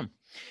 Awesome.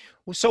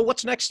 So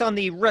what's next on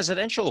the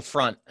residential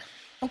front?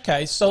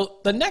 Okay, so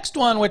the next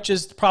one, which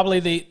is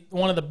probably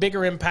one of the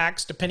bigger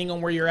impacts, depending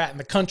on where you're at in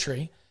the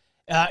country,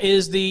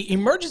 is the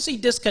emergency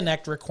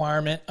disconnect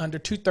requirement under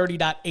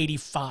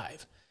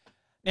 230.85.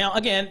 Now,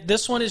 again,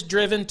 this one is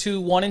driven to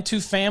 1 and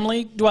 2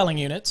 family dwelling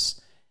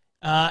units,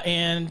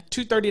 and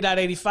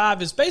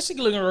 230.85 is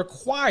basically going to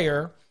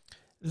require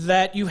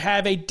that you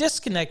have a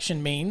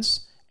disconnection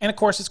means, and of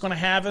course, it's going to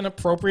have an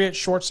appropriate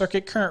short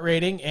circuit current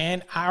rating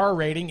and hour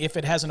rating if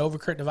it has an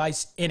overcurrent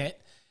device in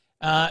it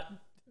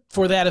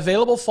for that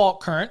available fault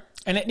current,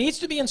 and it needs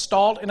to be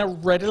installed in a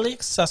readily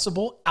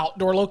accessible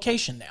outdoor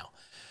location now.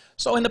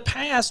 So in the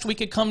past, we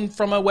could come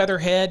from a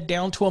weatherhead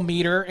down to a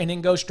meter and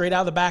then go straight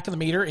out of the back of the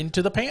meter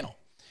into the panel.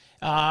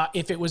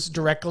 If it was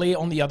directly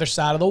on the other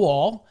side of the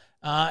wall,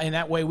 and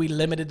that way we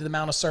limited the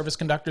amount of service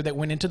conductor that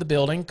went into the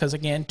building, because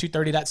again,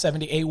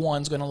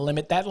 230.70A1 is going to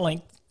limit that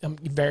length.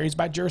 It varies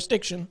by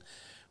jurisdiction.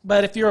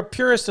 But if you're a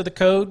purist of the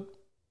code,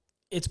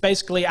 it's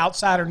basically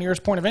outside or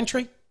nearest point of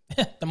entry.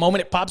 The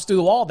moment it pops through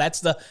the wall, that's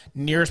the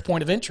nearest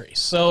point of entry.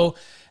 So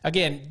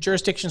again,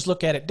 jurisdictions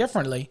look at it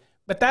differently,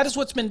 but that is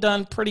what's been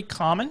done pretty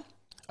common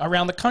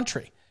around the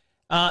country.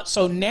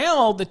 So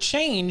now the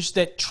change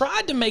that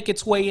tried to make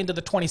its way into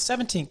the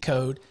 2017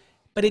 code,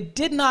 but it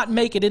did not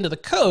make it into the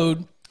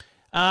code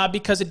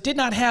because it did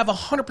not have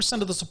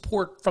 100% of the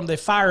support from the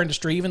fire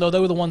industry, even though they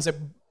were the ones that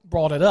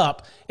brought it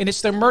up. And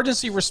it's the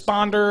emergency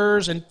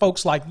responders and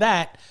folks like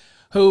that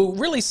who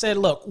really said,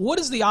 look, what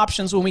is the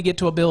options when we get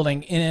to a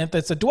building? And if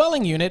it's a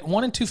dwelling unit,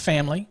 1 and 2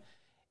 family,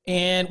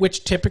 and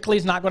which typically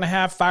is not going to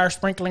have fire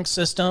sprinkling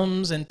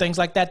systems and things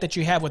like that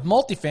you have with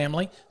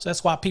multifamily. So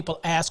that's why people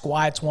ask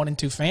why it's 1 and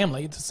 2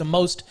 family. It's the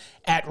most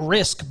at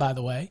risk, by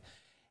the way.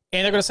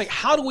 And they're going to say,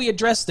 how do we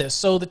address this?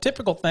 So the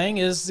typical thing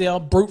is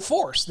brute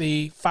force.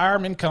 The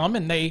firemen come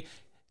and they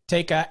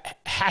take a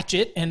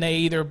hatchet and they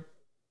either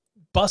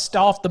bust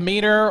off the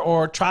meter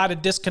or try to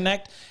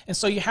disconnect. And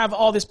so you have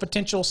all this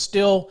potential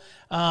still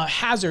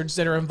hazards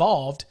that are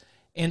involved.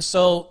 And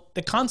so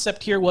the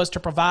concept here was to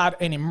provide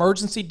an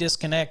emergency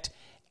disconnect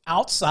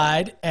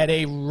outside at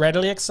a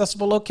readily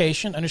accessible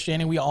location,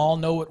 understanding we all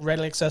know what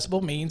readily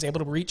accessible means, able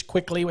to reach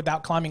quickly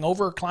without climbing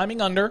over or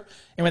climbing under,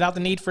 and without the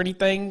need for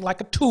anything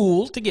like a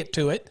tool to get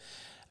to it.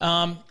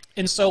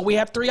 And so we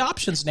have 3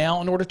 options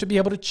now in order to be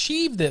able to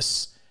achieve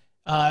this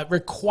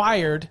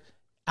required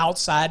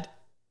outside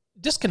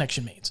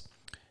disconnection means.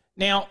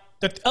 Now,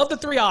 of the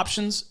 3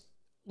 options,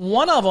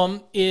 one of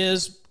them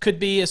could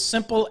be as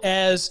simple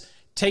as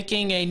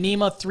taking a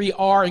NEMA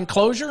 3R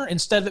enclosure,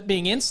 instead of it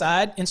being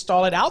inside,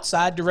 install it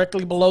outside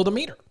directly below the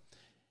meter.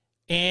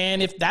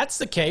 And if that's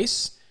the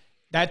case,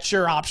 that's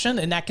your option,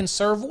 and that can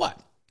serve what?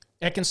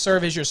 That can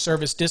serve as your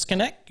service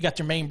disconnect. You got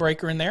your main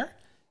breaker in there,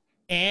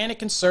 and it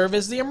can serve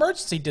as the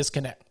emergency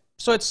disconnect.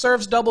 So it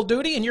serves double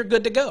duty, and you're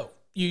good to go.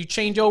 You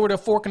change over to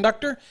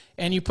 4-conductor,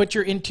 and you put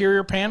your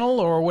interior panel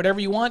or whatever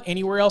you want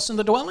anywhere else in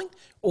the dwelling,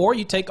 or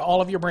you take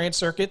all of your branch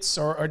circuits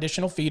or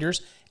additional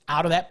feeders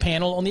out of that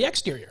panel on the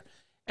exterior.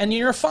 And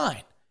you're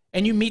fine,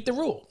 and you meet the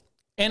rule.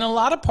 And a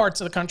lot of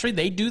parts of the country,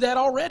 they do that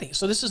already.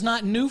 So this is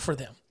not new for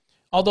them.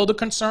 Although the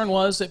concern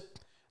was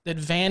that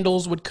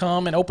vandals would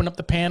come and open up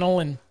the panel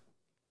and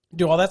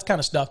do all that kind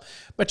of stuff.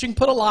 But you can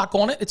put a lock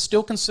on it. It's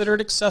still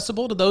considered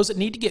accessible to those that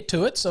need to get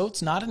to it, so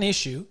it's not an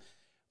issue.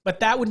 But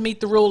that would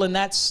meet the rule, and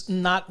that's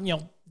not,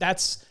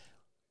 that's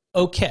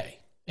okay.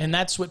 And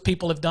that's what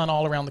people have done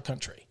all around the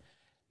country.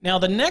 Now,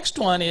 the next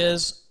one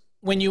is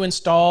when you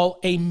install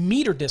a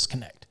meter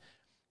disconnect.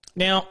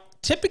 Now,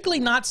 typically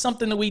not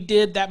something that we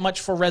did that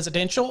much for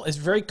residential. It's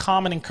very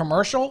common in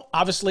commercial.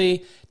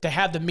 Obviously, to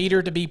have the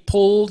meter to be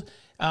pulled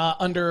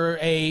under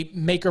a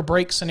make or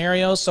break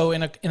scenario. So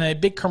in a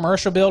big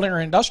commercial building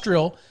or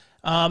industrial,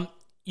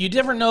 you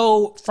never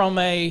know from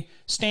a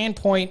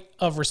standpoint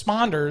of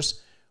responders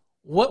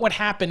what would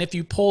happen if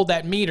you pulled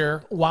that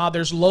meter while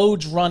there's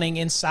loads running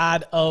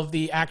inside of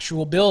the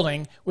actual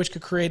building, which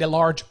could create a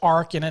large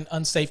arc in an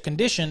unsafe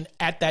condition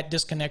at that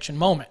disconnection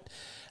moment.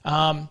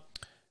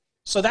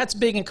 So that's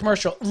big in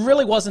commercial. It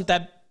really wasn't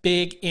that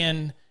big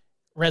in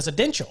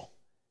residential,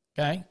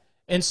 okay?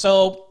 And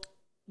so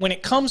when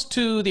it comes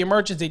to the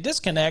emergency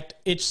disconnect,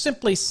 it's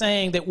simply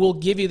saying that we'll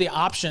give you the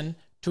option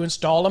to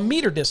install a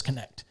meter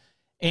disconnect.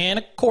 And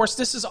of course,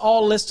 this is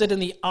all listed in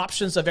the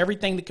options of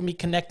everything that can be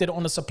connected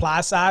on the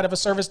supply side of a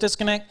service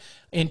disconnect.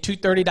 In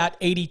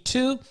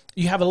 230.82,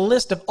 you have a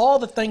list of all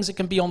the things that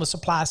can be on the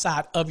supply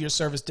side of your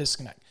service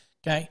disconnect,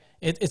 okay?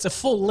 It's a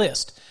full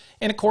list.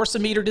 And of course, the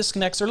meter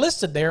disconnects are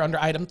listed there under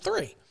item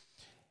 3.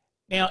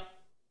 Now,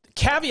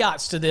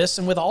 caveats to this,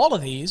 and with all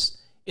of these,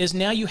 is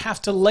now you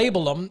have to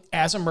label them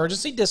as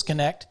emergency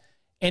disconnect.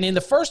 And in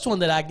the first one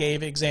that I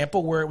gave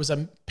example, where it was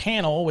a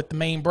panel with the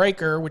main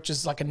breaker, which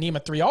is like a NEMA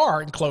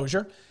 3R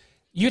enclosure,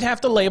 you'd have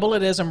to label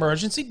it as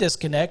emergency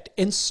disconnect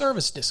and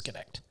service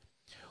disconnect.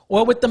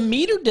 Well, with the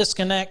meter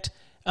disconnect,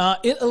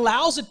 it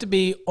allows it to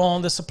be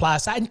on the supply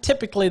side, and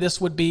typically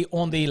this would be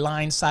on the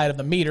line side of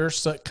the meter,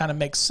 so it kind of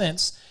makes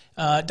sense.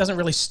 It doesn't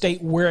really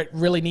state where it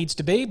really needs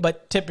to be,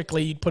 but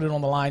typically you'd put it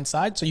on the line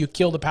side, so you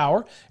kill the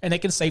power, and they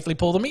can safely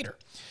pull the meter.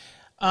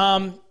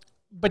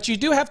 But you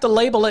do have to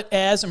label it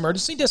as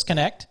emergency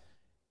disconnect,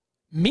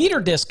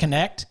 meter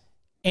disconnect,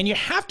 and you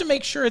have to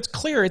make sure it's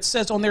clear. It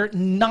says on there,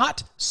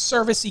 not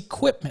service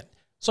equipment.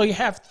 So you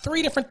have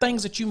 3 different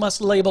things that you must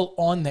label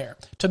on there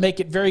to make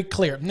it very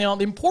clear. Now,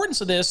 the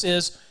importance of this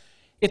is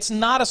it's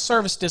not a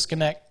service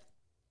disconnect.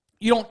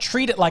 You don't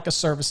treat it like a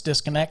service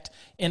disconnect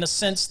in a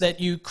sense that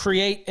you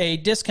create a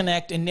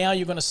disconnect and now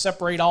you're going to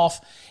separate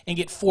off and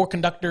get 4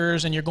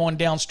 conductors and you're going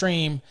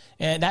downstream,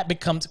 and that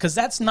becomes, because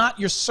that's not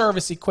your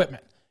service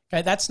equipment.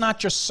 Okay, that's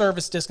not your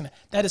service disconnect.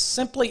 That is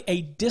simply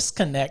a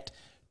disconnect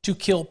to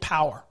kill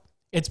power.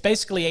 It's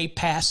basically a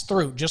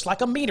pass-through, just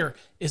like a meter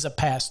is a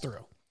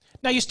pass-through.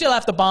 Now, you still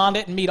have to bond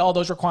it and meet all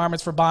those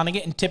requirements for bonding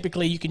it, and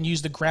typically you can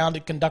use the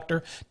grounded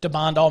conductor to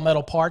bond all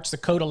metal parts. The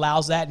code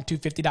allows that in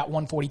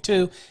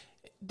 250.142.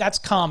 That's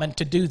common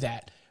to do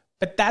that.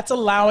 But that's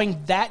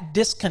allowing that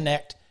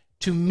disconnect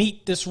to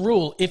meet this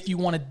rule if you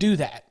want to do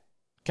that,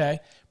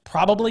 okay?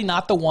 Probably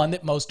not the one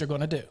that most are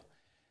going to do.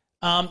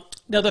 Now,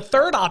 the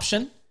third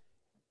option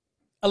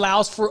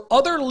allows for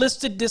other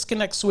listed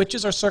disconnect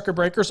switches or circuit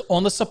breakers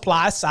on the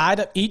supply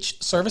side of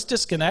each service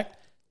disconnect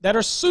that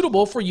are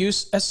suitable for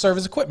use as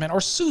service equipment,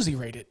 or SUSE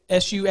rated,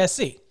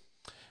 S-U-S-E.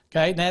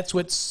 Okay, that's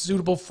what's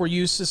suitable for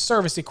use as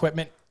service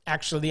equipment,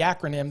 actually the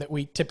acronym that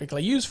we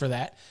typically use for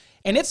that.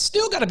 And it's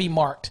still got to be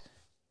marked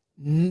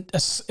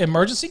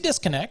emergency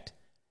disconnect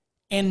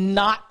and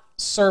not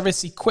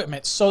service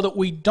equipment, so that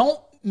we don't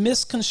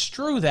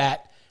misconstrue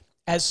that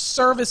as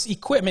service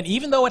equipment.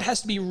 Even though it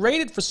has to be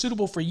rated for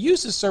suitable for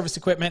use as service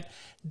equipment,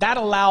 that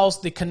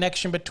allows the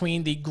connection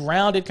between the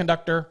grounded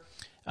conductor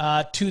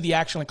to the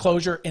actual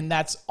enclosure, and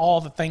that's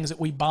all the things that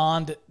we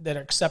bond that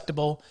are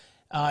acceptable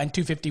in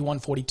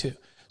 250-142.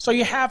 So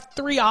you have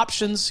three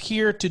options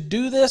here to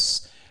do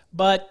this,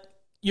 but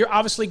you're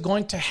obviously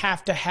going to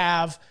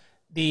have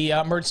the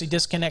emergency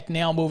disconnect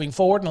now moving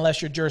forward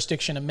unless your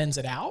jurisdiction amends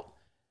it out.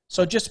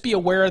 So just be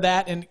aware of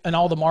that and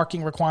all the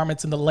marking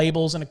requirements and the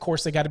labels. And of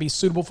course, they got to be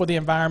suitable for the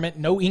environment.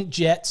 No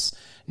inkjets,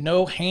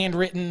 no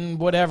handwritten,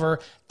 whatever.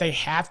 They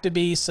have to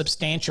be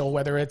substantial,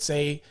 whether it's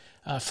a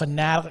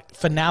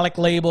phenolic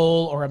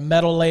label or a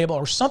metal label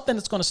or something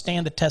that's going to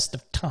stand the test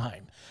of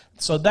time.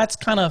 So that's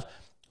kind of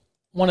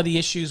one of the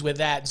issues with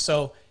that.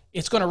 So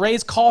it's going to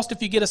raise cost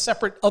if you get a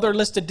separate other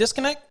listed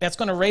disconnect. That's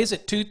going to raise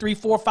it $200, $300,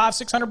 $400,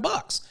 $500,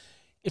 $600.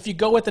 If you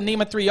go with the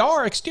NEMA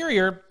 3R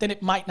exterior, then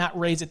it might not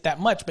raise it that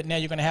much, but now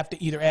you're going to have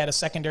to either add a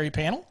secondary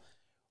panel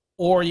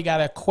or you got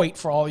to equate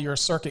for all your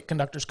circuit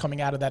conductors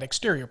coming out of that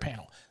exterior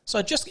panel. So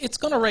it's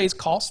going to raise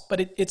costs, but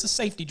it's a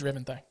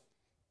safety-driven thing.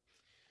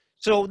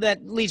 So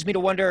that leads me to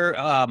wonder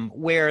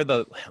where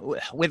the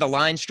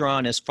line's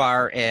drawn as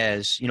far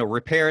as,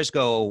 repairs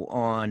go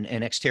on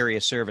an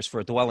exterior service for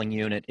a dwelling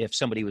unit. If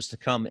somebody was to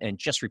come and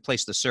just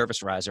replace the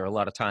service riser, a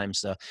lot of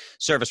times the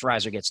service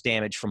riser gets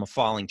damaged from a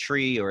falling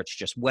tree or it's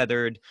just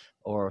weathered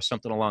or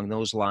something along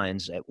those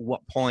lines. At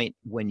what point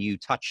when you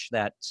touch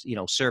that,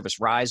 service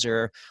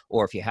riser,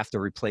 or if you have to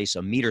replace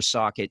a meter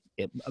socket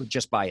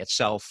just by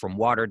itself from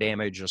water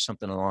damage or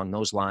something along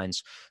those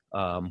lines,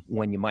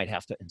 when you might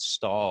have to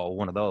install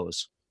one of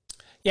those?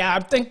 Yeah,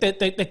 I think that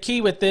the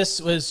key with this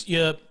was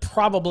you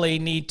probably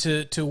need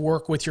to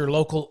work with your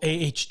local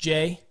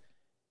AHJ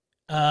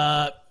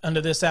under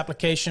this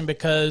application,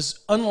 because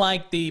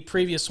unlike the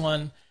previous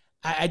one,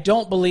 I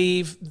don't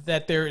believe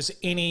that there's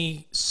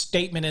any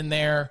statement in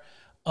there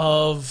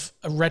of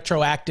a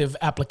retroactive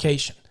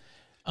application.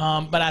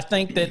 But I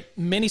think that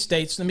many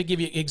states, let me give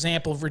you an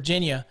example,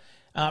 Virginia.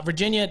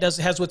 Virginia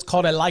has what's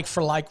called a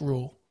like-for-like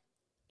rule.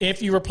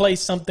 If you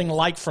replace something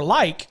like for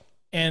like,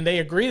 and they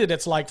agree that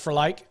it's like for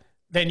like,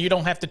 then you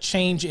don't have to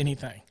change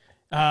anything.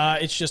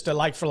 It's just a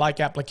like for like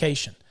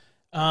application.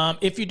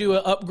 If you do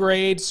an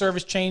upgrade,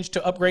 service change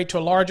to upgrade to a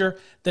larger,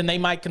 then they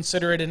might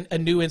consider it a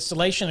new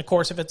installation. Of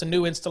course, if it's a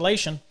new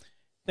installation,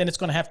 then it's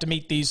going to have to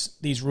meet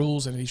these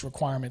rules and these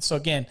requirements. So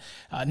again,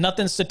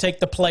 nothing's to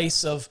take the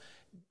place of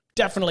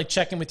definitely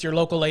checking with your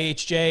local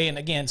AHJ. And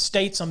again,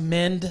 states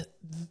amend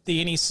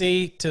the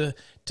NEC to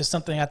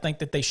something I think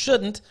that they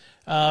shouldn't.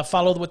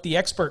 Follow what the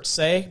experts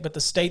say, but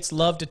the states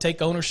love to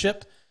take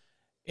ownership,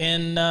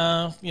 and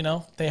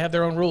they have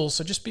their own rules.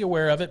 So just be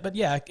aware of it. But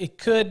yeah, it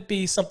could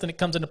be something that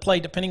comes into play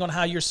depending on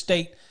how your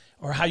state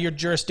or how your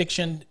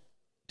jurisdiction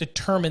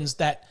determines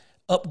that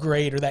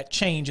upgrade or that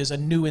change is a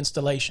new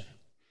installation.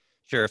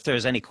 Sure. If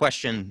there's any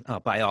question,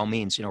 by all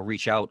means,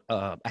 reach out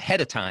ahead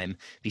of time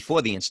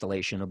before the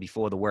installation or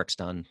before the work's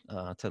done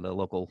to the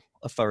local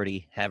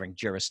authority having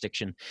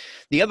jurisdiction.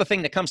 The other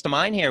thing that comes to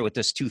mind here with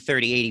this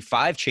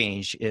 230/85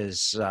 change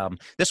is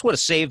this would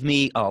have saved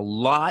me a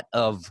lot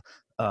of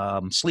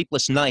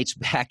sleepless nights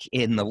back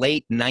in the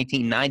late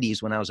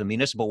 1990s when I was a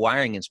municipal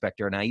wiring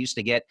inspector, and I used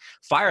to get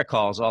fire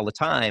calls all the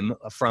time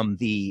from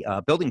the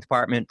building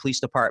department, police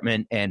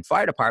department, and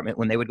fire department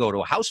when they would go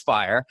to a house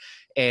fire.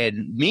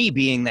 And me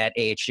being that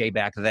AHJ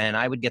back then,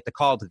 I would get the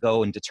call to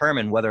go and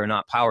determine whether or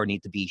not power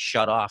needed to be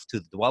shut off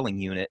to the dwelling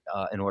unit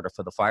in order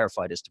for the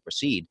firefighters to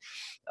proceed.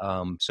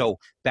 So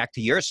back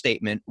to your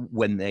statement,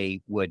 when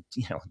they would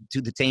do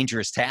the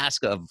dangerous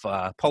task of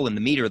pulling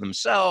the meter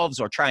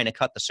themselves or trying to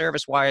cut the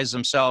service wires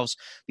themselves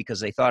because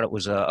they thought it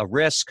was a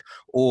risk,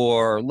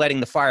 or letting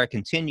the fire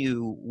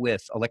continue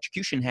with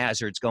electrocution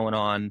hazards going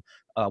on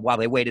while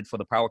they waited for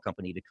the power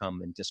company to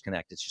come and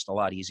disconnect. It's just a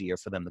lot easier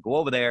for them to go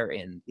over there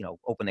and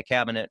open the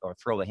cabinet or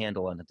throw the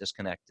handle on the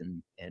disconnect,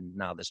 and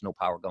now there's no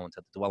power going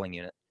to the dwelling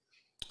unit.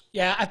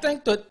 Yeah, I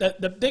think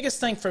the biggest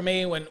thing for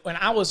me when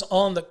I was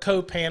on the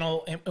code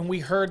panel and we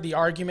heard the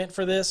argument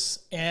for this,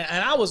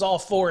 and I was all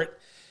for it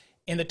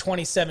in the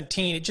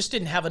 2017, it just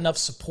didn't have enough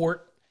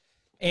support.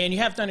 And you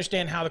have to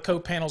understand how the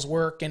code panels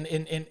work and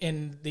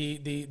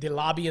the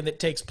lobbying that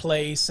takes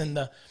place and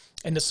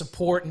the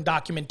support and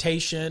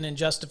documentation and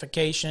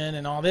justification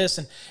and all this.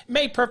 And it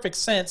made perfect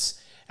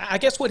sense. I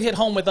guess what hit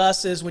home with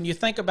us is when you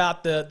think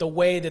about the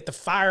way that the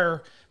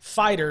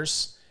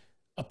firefighters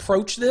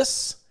approach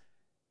this,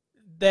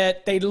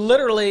 that they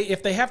literally,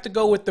 if they have to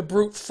go with the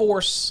brute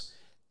force,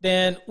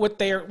 then what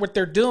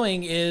they're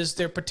doing is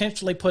they're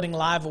potentially putting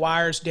live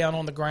wires down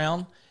on the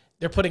ground.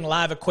 They're putting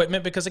live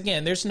equipment because,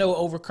 again, there's no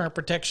overcurrent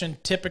protection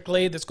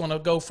typically that's going to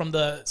go from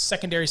the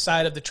secondary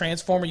side of the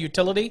transformer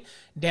utility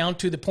down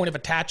to the point of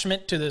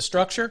attachment to the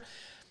structure.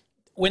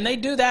 When they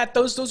do that,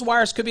 those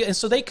wires could be, and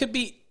so they could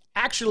be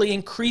actually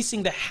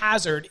increasing the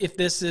hazard if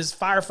this is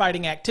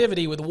firefighting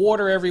activity with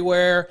water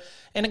everywhere.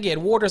 And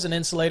again, water is an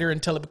insulator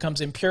until it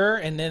becomes impure,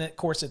 and then, of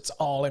course, it's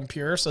all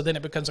impure, so then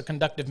it becomes a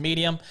conductive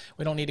medium.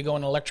 We don't need to go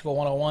into electrical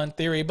 101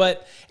 theory,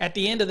 but at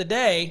the end of the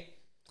day,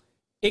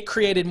 it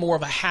created more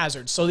of a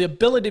hazard. So the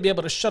ability to be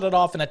able to shut it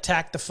off and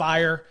attack the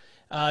fire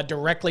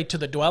directly to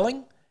the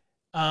dwelling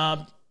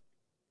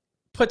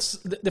puts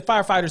the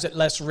firefighters at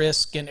less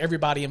risk and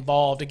everybody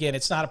involved. Again,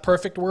 it's not a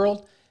perfect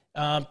world.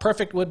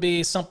 Perfect would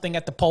be something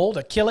at the pole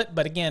to kill it.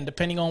 But again,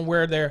 depending on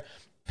where they're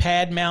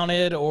pad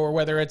mounted or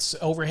whether it's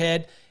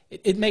overhead,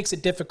 it makes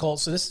it difficult.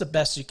 So this is the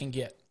best you can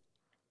get.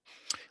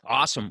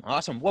 Awesome.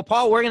 Awesome. Well,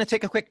 Paul, we're going to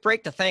take a quick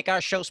break to thank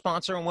our show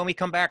sponsor. And when we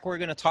come back, we're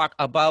going to talk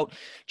about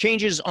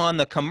changes on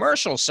the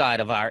commercial side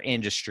of our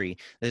industry.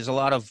 There's a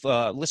lot of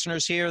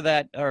listeners here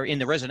that are in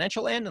the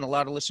residential end and a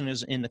lot of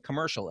listeners in the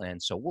commercial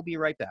end. So we'll be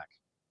right back.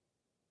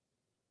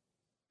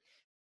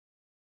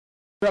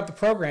 Up the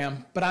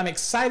program, but I'm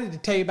excited to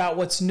tell you about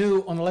what's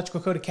new on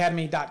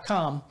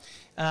electricalcodeacademy.com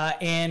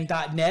and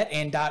 .net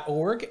and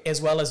 .org,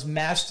 as well as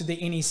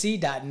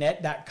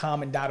masterthenec.net,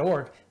 .com, and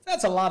 .org.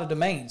 That's a lot of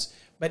domains.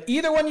 But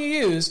either one you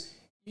use,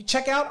 you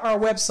check out our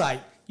website.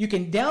 You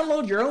can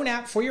download your own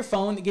app for your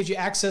phone that gives you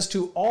access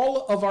to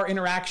all of our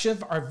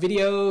interaction, our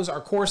videos,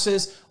 our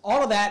courses,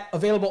 all of that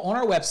available on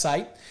our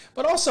website.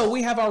 But also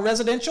we have our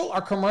residential,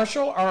 our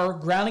commercial, our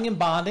grounding and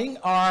bonding,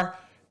 our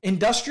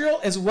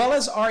industrial, as well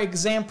as our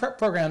exam prep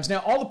programs. Now,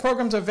 all the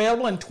programs are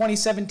available in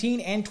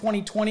 2017 and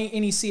 2020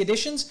 NEC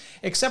editions,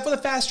 except for the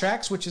Fast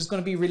Tracks, which is going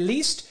to be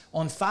released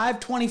on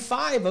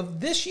 5/25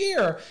 of this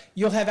year.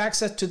 You'll have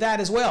access to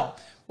that as well.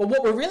 But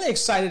what we're really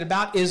excited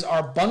about is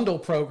our bundle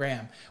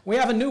program. We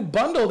have a new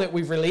bundle that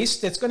we've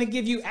released that's going to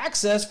give you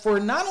access for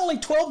not only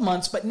 12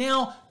 months, but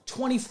now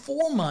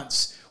 24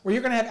 months, where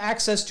you're going to have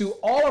access to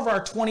all of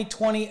our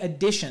 2020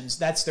 editions.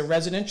 That's the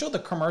residential, the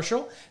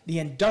commercial, the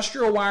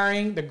industrial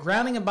wiring, the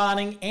grounding and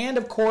bonding, and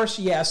of course,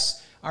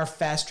 yes, our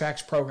Fast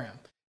Tracks program.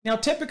 Now,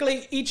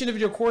 typically, each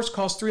individual course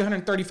costs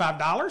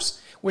 $335,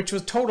 which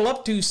would total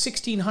up to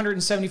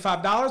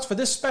 $1,675. For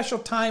this special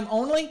time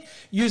only,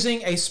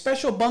 using a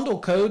special bundle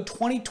code,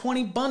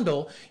 2020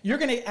 bundle, you're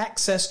going to get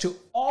access to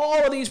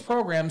all of these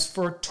programs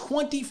for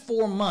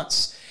 24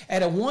 months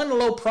at a one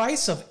low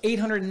price of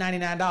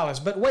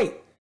 $899. But wait,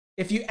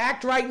 if you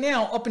act right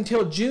now up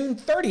until June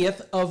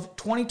 30th of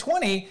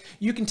 2020,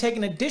 you can take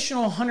an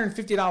additional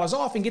 $150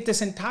 off and get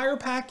this entire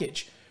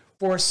package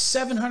for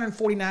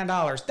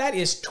 $749. That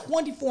is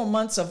 24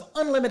 months of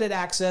unlimited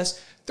access,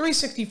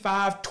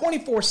 365,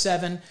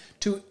 24/7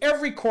 to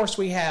every course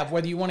we have,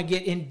 whether you want to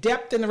get in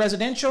depth in the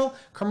residential,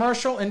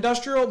 commercial,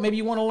 industrial, maybe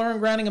you want to learn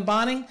grounding and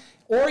bonding,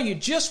 or you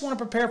just want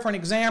to prepare for an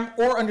exam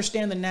or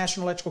understand the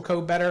National Electrical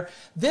Code better.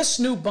 This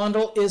new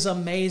bundle is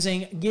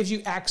amazing. It gives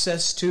you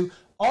access to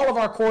all of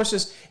our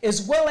courses,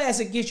 as well as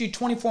it gives you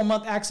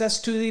 24-month access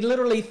to the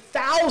literally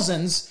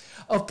thousands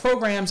of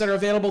programs that are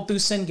available through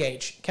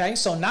Cengage. Okay,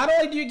 so not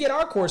only do you get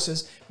our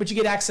courses, but you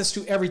get access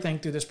to everything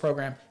through this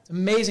program. It's an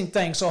amazing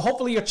thing. So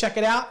hopefully you'll check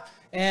it out.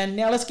 And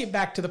now let's get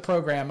back to the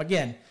program.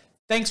 Again,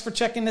 thanks for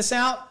checking this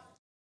out.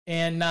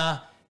 And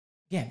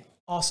again,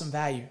 awesome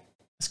value.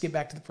 Let's get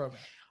back to the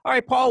program. All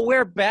right, Paul,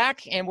 we're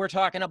back, and we're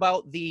talking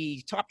about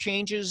the top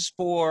changes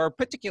for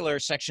particular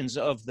sections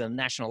of the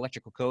National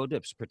Electrical Code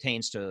as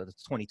pertains to the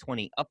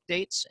 2020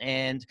 updates.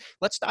 And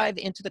let's dive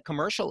into the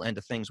commercial end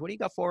of things. What do you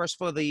got for us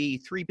for the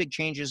three big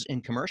changes in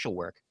commercial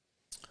work?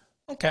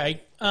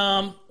 Okay.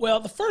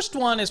 Well, the first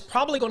one is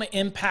probably going to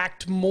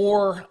impact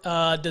more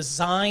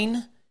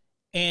design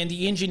and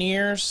the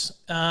engineers.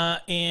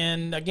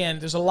 And again,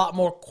 there's a lot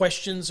more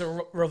questions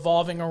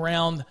revolving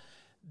around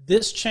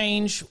this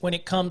change when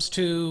it comes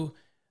to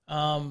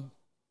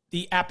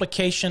the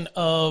application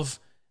of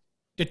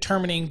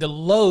determining the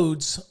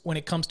loads when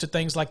it comes to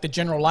things like the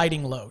general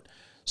lighting load.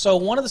 So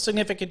one of the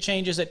significant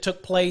changes that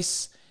took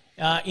place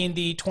in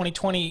the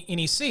 2020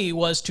 NEC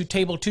was to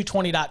table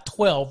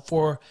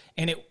 220.12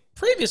 and it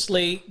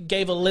previously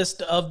gave a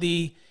list of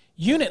the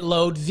unit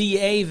load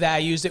VA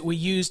values that we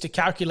use to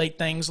calculate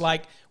things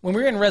like when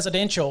we're in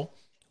residential,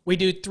 we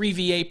do 3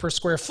 VA per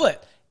square foot.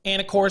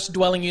 And of course,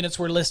 dwelling units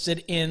were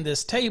listed in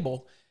this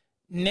table.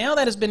 Now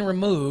that has been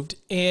removed,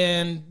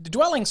 and the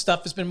dwelling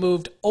stuff has been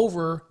moved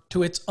over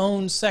to its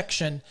own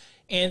section.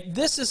 And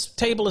this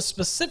table is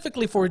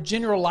specifically for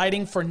general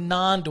lighting for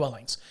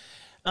non-dwellings.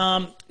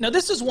 Now,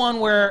 this is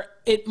one where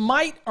it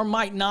might or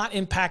might not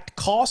impact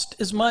cost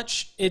as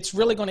much. It's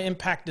really going to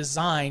impact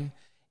design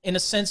in a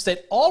sense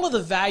that all of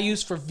the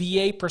values for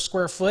VA per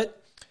square foot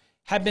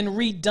have been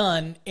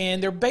redone,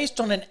 and they're based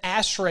on an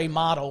ASHRAE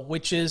model,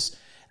 which is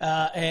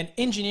an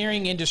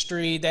engineering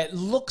industry that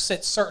looks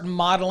at certain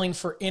modeling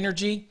for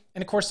energy.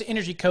 And of course, the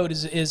energy code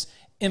is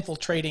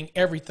infiltrating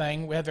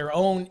everything. We have their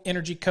own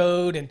energy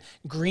code and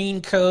green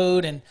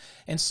code.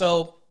 And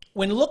so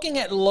when looking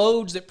at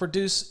loads that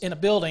produce in a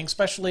building,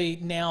 especially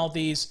now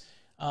these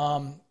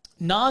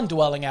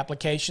non-dwelling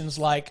applications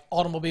like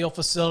automobile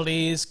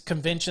facilities,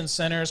 convention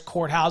centers,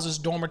 courthouses,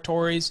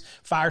 dormitories,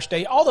 fire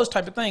station, all those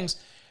type of things,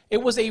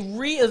 it was a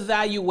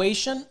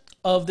reevaluation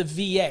of the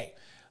VA.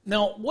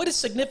 Now, what is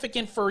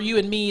significant for you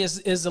and me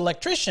as the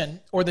electrician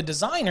or the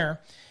designer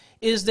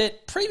is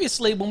that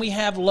previously when we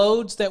have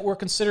loads that were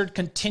considered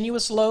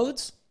continuous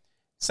loads,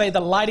 say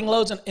the lighting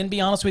loads, and be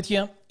honest with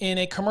you, in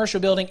a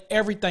commercial building,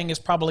 everything is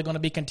probably going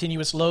to be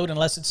continuous load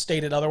unless it's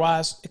stated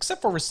otherwise,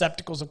 except for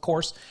receptacles, of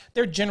course.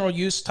 They're general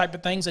use type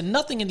of things, and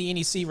nothing in the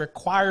NEC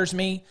requires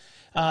me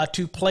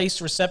to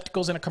place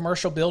receptacles in a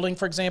commercial building,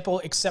 for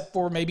example, except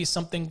for maybe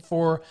something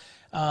for,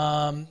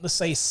 let's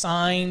say,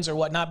 signs or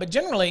whatnot. But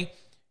generally,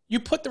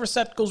 you put the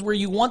receptacles where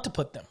you want to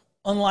put them,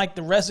 unlike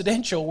the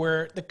residential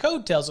where the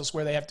code tells us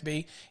where they have to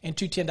be in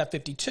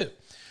 210.52.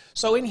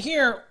 So in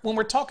here, when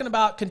we're talking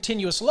about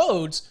continuous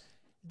loads,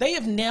 they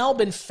have now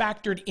been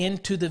factored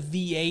into the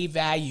VA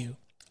value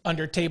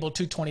under table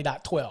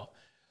 220.12.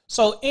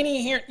 So in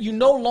here, you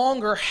no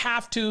longer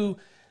have to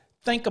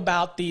think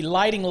about the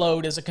lighting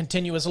load as a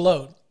continuous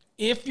load.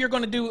 If you're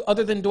going to do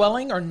other than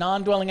dwelling or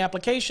non-dwelling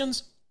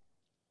applications,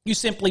 you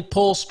simply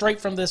pull straight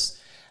from this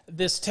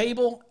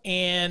table,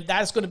 and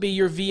that's going to be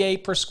your VA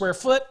per square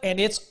foot, and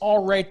it's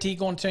already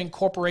going to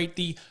incorporate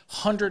the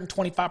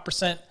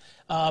 125%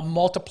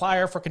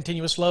 multiplier for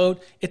continuous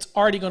load. It's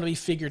already going to be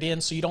figured in,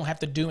 so you don't have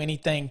to do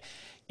anything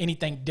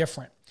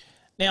different.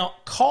 Now,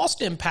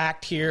 cost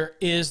impact here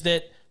is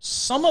that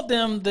some of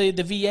them, the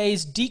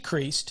VAs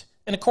decreased,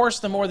 and of course,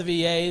 the more the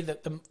VA,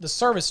 the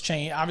service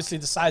chain, obviously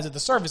the size of the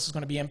service is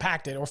going to be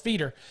impacted, or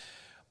feeder.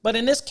 But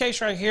in this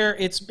case right here,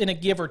 it's been a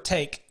give or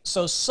take.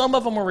 So some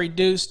of them were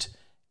reduced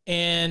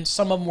and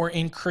some of them were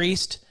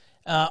increased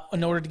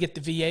in order to get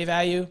the VA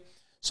value.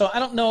 So I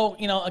don't know,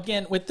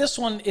 again, with this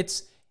one,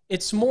 it's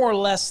more or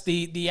less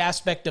the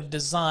aspect of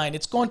design.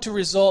 It's going to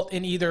result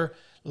in either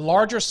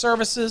larger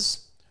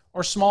services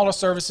or smaller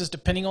services,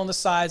 depending on the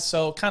size.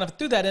 So kind of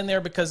threw that in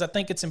there because I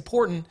think it's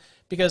important,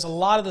 because a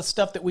lot of the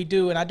stuff that we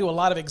do, and I do a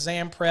lot of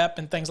exam prep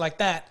and things like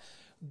that,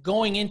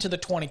 going into the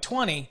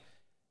 2020,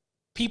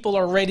 people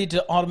are ready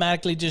to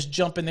automatically just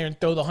jump in there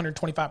and throw the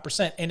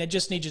 125%. And it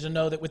just needs you to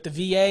know that with the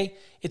VA,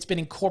 it's been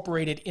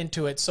incorporated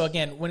into it. So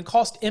again, when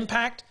cost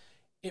impact,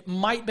 it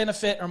might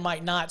benefit or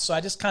might not. So I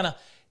just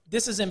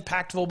this is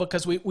impactful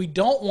because we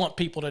don't want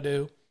people to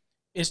do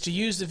is to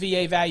use the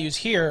VA values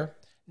here,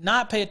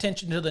 not pay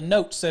attention to the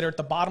notes that are at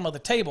the bottom of the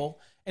table.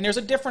 And there's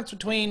a difference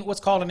between what's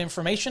called an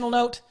informational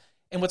note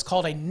and what's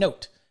called a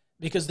note,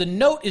 because the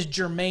note is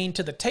germane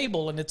to the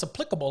table and it's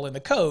applicable in the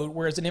code,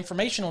 whereas an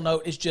informational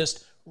note is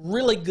just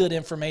really good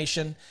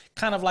information,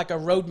 kind of like a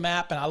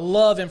roadmap. And I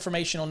love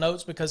informational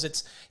notes because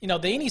it's, the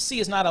NEC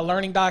is not a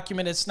learning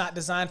document. It's not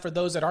designed for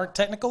those that aren't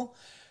technical,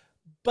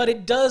 but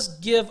it does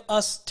give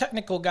us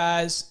technical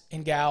guys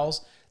and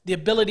gals the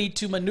ability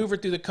to maneuver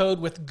through the code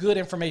with good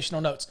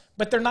informational notes,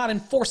 but they're not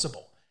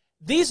enforceable.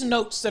 These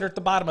notes that are at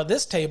the bottom of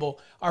this table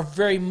are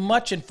very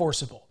much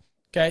enforceable.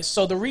 Okay,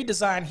 so the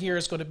redesign here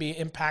is going to be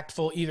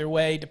impactful either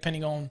way,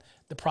 depending on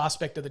the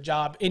prospect of the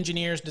job.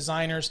 Engineers,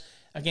 designers,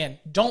 again,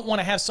 don't want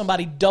to have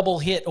somebody double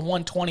hit a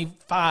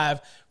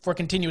 125 for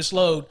continuous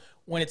load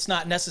when it's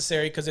not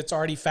necessary because it's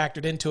already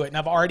factored into it. And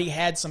I've already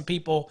had some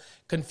people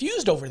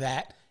confused over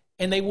that,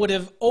 and they would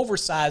have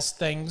oversized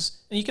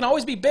things. And you can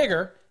always be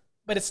bigger,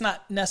 but it's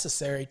not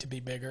necessary to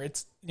be bigger.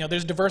 It's,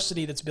 there's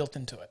diversity that's built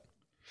into it.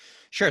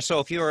 Sure. So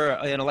if you're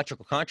an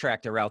electrical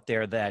contractor out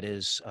there that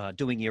is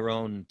doing your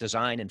own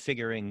design and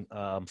figuring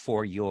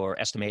for your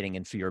estimating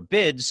and for your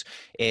bids,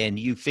 and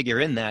you figure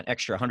in that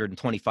extra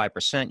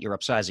 125%, you're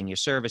upsizing your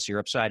service,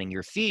 you're upsizing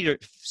your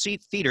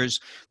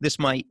feeders, this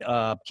might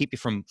keep you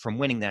from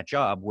winning that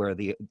job where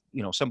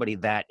somebody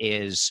that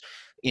is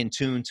in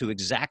tune to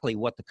exactly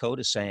what the code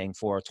is saying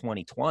for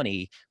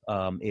 2020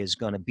 is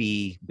going to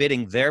be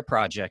bidding their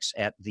projects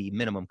at the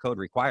minimum code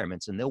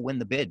requirements, and they'll win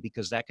the bid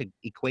because that could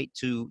equate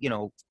to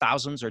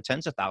thousands or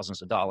tens of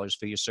thousands of dollars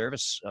for your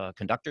service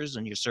conductors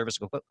and your service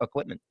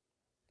equipment.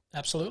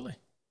 Absolutely.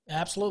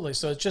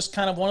 So it's just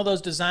kind of one of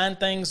those design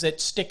things that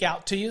stick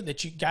out to you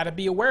that you got to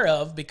be aware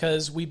of,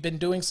 because we've been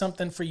doing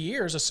something for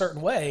years a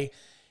certain way,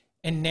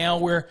 and now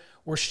we're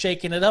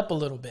shaking it up a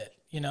little bit.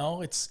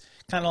 It's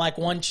kind of like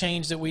one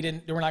change that we're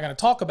not going to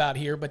talk about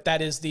here, but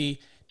that is the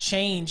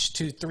change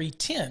to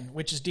 310,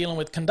 which is dealing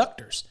with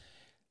conductors.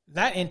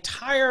 That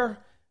entire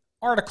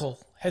article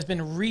has been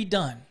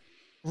redone,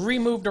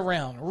 removed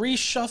around,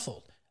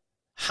 reshuffled.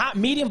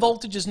 Medium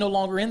voltage is no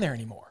longer in there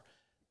anymore.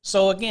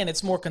 So again,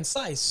 it's more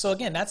concise. So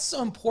again, that's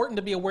so important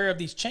to be aware of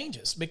these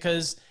changes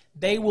because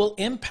they will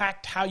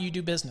impact how you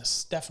do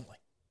business, definitely.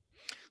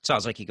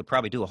 Sounds like you could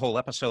probably do a whole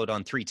episode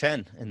on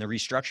 310 and the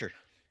restructure.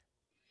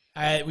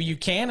 You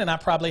can, and I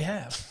probably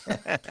have.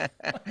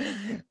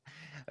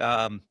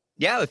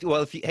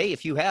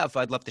 If you have,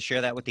 I'd love to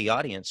share that with the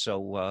audience.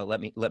 So let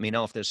me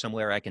know if there's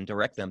somewhere I can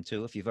direct them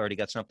to, if you've already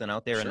got something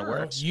out there in the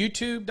works.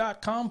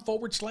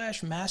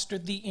 YouTube.com/Master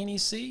the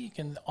NEC.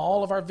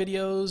 All of our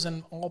videos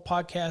and all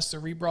podcasts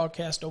are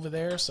rebroadcast over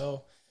there.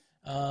 So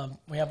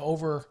we have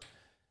I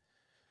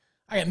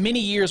got many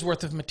years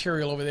worth of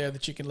material over there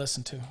that you can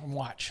listen to and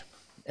watch.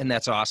 And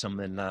that's awesome.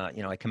 And,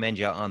 I commend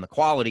you on the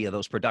quality of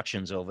those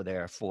productions over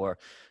there for,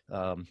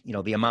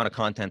 the amount of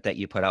content that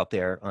you put out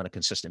there on a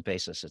consistent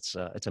basis.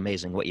 It's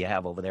amazing what you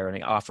have over there and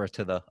they offer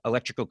to the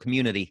electrical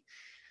community.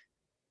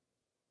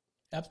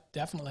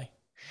 Definitely.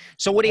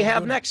 So what do you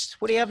have next?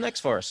 What do you have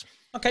next for us?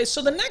 Okay,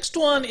 so the next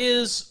one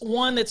is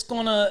one that's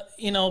going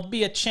to,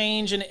 be a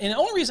change. And the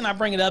only reason I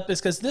bring it up is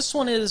because this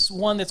one is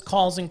one that's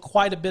causing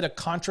quite a bit of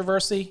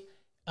controversy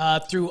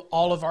through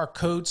all of our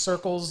code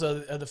circles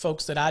of the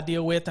folks that I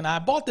deal with. And I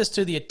brought this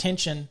to the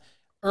attention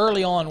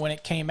early on when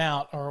it came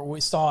out, or we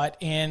saw it.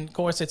 And of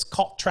course, it's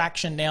caught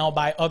traction now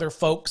by other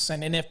folks,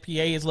 and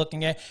NFPA is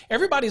looking at,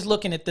 everybody's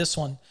looking at this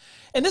one.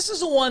 And this is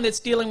the one that's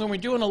dealing when we're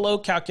doing a load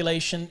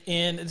calculation.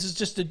 And this is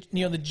just the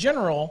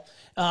general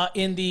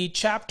in the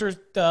chapter,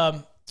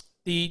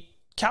 the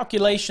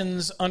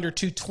calculations under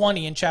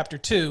 220 in chapter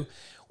 2.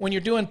 When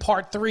you're doing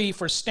part 3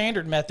 for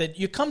standard method,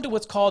 you come to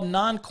what's called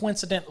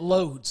non-coincident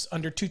loads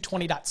under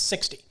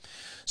 220.60.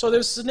 So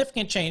there's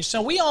significant change.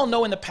 So we all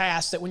know in the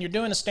past that when you're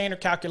doing a standard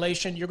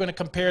calculation, you're going to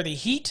compare the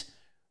heat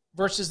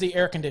versus the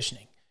air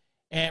conditioning,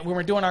 and when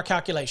we're doing our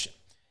calculation.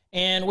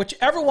 And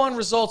whichever one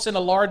results in a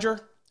larger,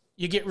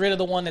 you get rid of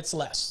the one that's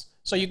less.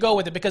 So you go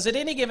with it, because at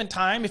any given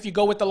time, if you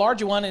go with the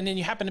larger one and then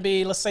you happen to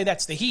be, let's say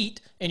that's the heat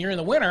and you're in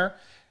the winter,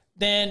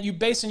 then you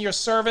basing your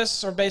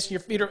service or basing your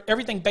feeder,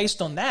 everything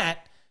based on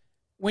that.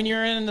 When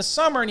you're in the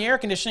summer and the air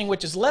conditioning,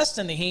 which is less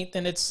than the heat,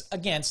 then it's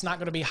not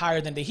going to be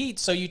higher than the heat.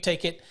 So you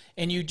take it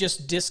and you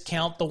just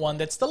discount the one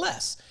that's the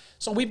less.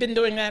 So we've been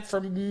doing that for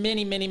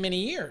many, many,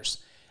 many years.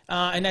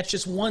 And that's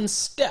just one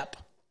step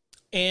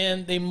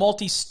in the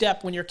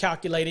multi-step when you're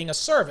calculating a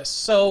service.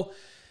 So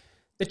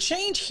the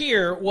change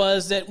here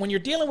was that when you're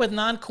dealing with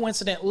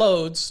non-coincident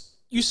loads,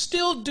 you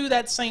still do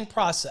that same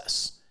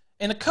process.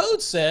 And the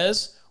code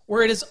says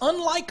where it is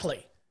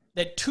unlikely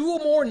that 2 or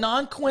more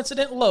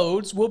non-coincident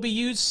loads will be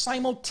used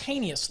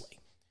simultaneously.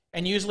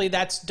 And usually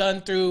that's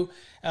done through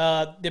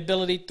the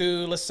ability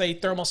through, let's say,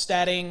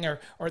 thermostating,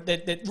 or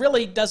that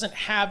really doesn't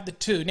have the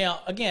 2. Now,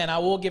 again, I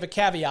will give a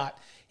caveat.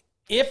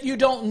 If you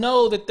don't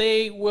know that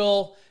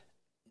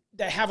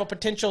that have a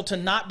potential to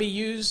not be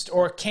used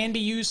or can be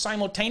used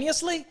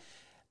simultaneously,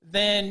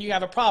 then you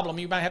have a problem.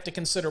 You might have to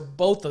consider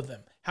both of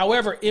them.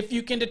 However, if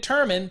you can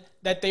determine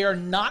that they are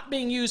not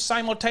being used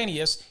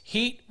simultaneous,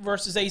 heat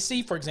versus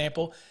AC, for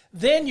example,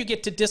 then you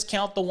get to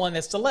discount the one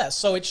that's the less.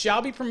 So it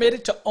shall be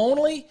permitted to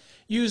only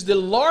use the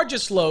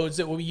largest loads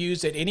that will be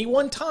used at any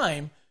one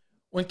time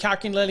when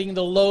calculating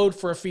the load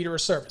for a feeder or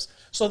service.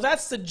 So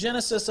that's the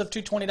genesis of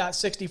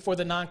 220.60 for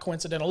the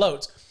non-coincidental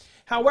loads.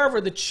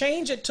 However, the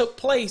change that took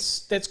place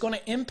that's going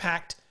to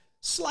impact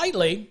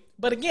slightly,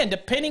 but again,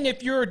 depending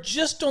if you're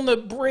just on the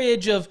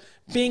bridge of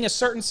being a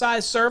certain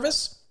size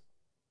service,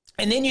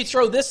 and then you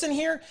throw this in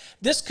here,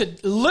 this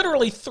could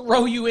literally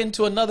throw you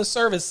into another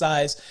service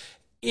size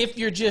if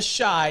you're just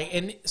shy.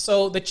 And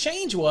so the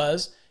change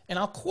was, and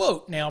I'll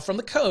quote now from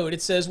the code,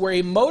 it says, where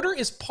a motor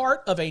is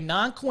part of a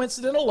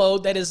non-coincidental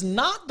load that is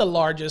not the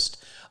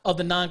largest of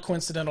the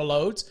non-coincidental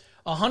loads,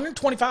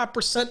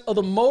 125% of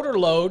the motor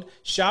load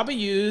shall be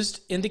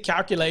used in the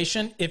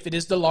calculation if it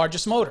is the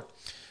largest motor.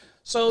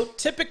 So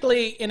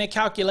typically in a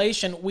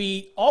calculation,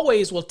 we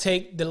always will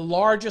take the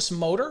largest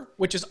motor,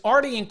 which is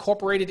already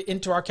incorporated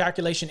into our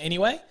calculation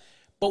anyway,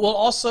 but we'll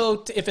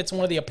also, if it's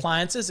one of the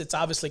appliances, it's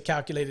obviously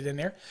calculated in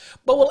there,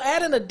 but we'll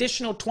add an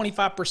additional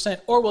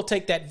 25%, or we'll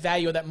take that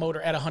value of that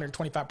motor at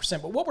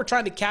 125%. But what we're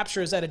trying to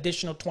capture is that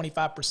additional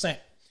 25%.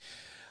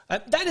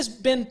 That has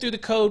been through the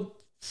code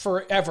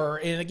forever.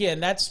 And again,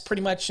 that's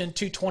pretty much in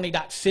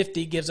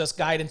 220.50 gives us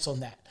guidance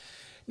on that.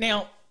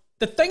 Now,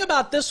 the thing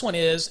about this one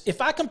is,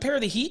 if I compare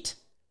the heat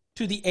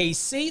to the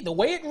AC, the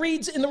way it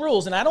reads in the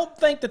rules, and I don't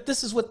think that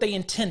this is what they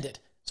intended,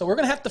 so we're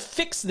going to have to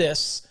fix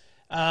this,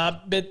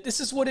 but this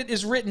is what it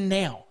is written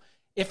now.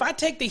 If I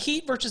take the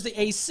heat versus the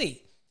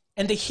AC,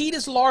 and the heat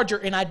is larger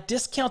and I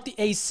discount the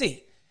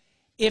AC,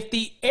 if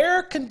the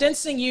air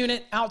condensing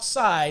unit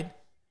outside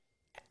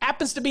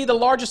happens to be the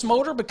largest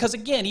motor, because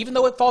again, even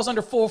though it falls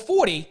under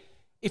 440,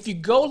 if you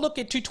go look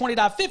at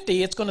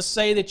 220.50, it's going to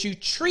say that you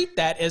treat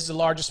that as the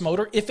largest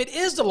motor. If it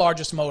is the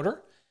largest motor,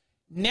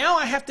 now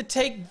I have to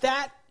take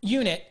that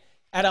unit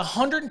at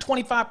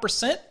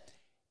 125%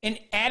 and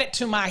add it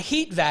to my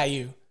heat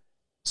value.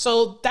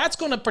 So that's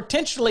going to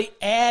potentially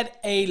add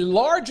a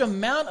large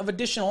amount of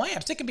additional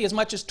amps. It could be as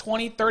much as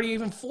 20, 30,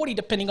 even 40,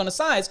 depending on the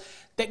size,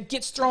 that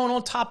gets thrown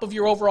on top of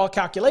your overall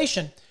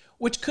calculation,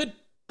 which could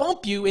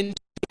bump you into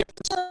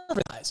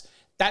service size.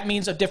 That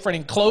means a different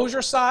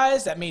enclosure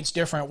size. That means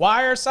different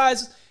wire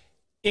sizes.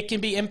 It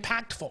can be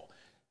impactful.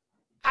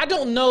 I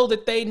don't know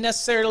that they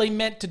necessarily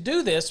meant to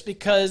do this,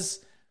 because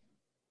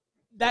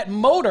that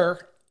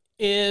motor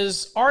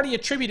is already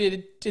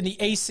attributed to the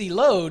AC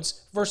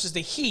loads versus the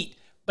heat,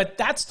 but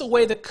that's the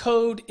way the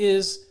code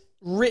is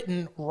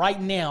written right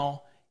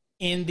now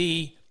in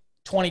the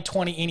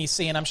 2020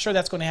 NEC, and I'm sure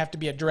that's going to have to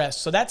be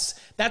addressed. So that's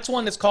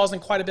one that's causing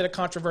quite a bit of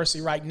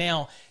controversy right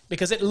now,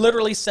 because it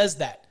literally says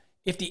that.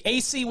 If the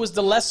AC was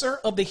the lesser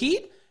of the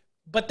heat,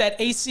 but that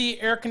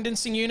AC air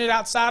condensing unit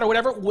outside or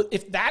whatever,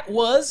 if that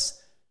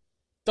was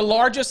the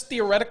largest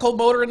theoretical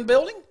motor in the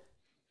building,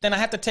 then I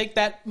have to take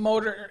that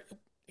motor.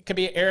 It could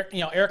be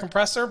air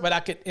compressor, but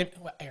I could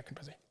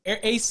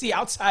AC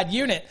outside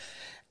unit,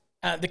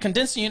 the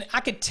condensing unit. I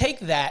could take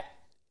that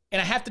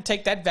and I have to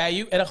take that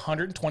value at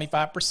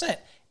 125%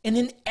 and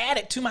then add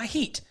it to my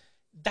heat.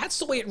 That's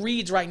the way it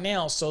reads right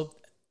now. So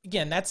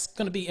again, that's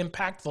going to be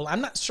impactful.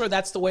 I'm not sure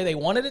that's the way they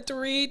wanted it to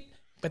read,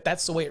 but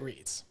that's the way it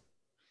reads.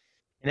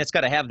 And it's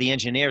got to have the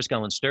engineers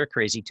going stir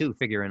crazy too,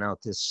 figuring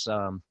out this,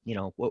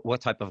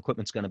 what type of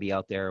equipment's going to be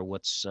out there,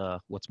 what's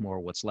more,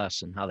 what's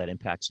less, and how that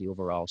impacts the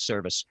overall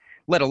service.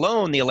 Let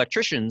alone the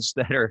electricians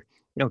that are,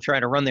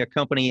 trying to run their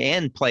company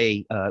and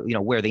play,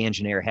 wear the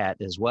engineer hat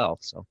as well.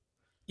 So.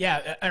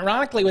 Yeah,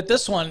 ironically with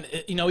this one,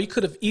 you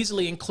could have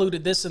easily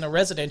included this in a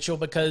residential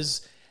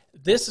because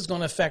this is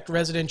going to affect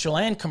residential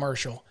and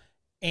commercial.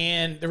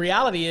 And the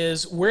reality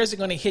is, where is it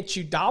going to hit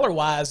you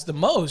dollar-wise the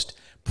most?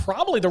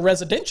 Probably the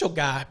residential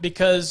guy,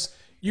 because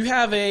you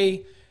have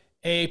a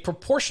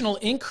proportional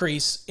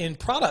increase in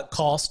product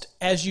cost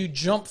as you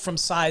jump from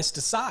size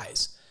to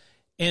size.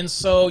 And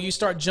so you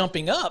start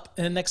jumping up,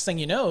 and the next thing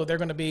you know, they're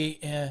going to be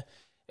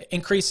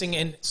increasing.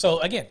 And so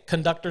again,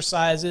 conductor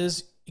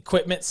sizes,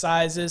 equipment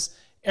sizes,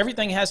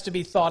 everything has to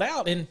be thought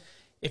out. And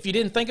if you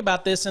didn't think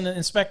about this and an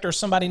inspector or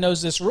somebody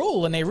knows this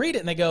rule and they read it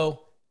and they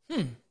go,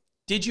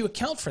 did you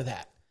account for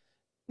that?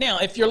 Now,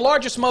 if your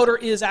largest motor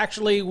is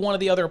actually one of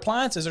the other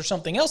appliances or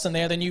something else in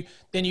there, then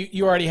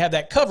you already have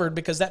that covered,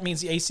 because that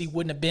means the AC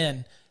wouldn't have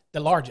been the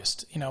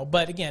largest,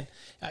 But again,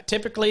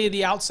 typically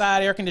the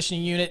outside air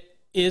conditioning unit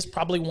is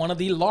probably one of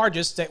the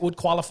largest that would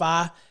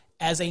qualify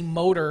as a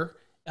motor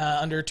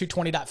under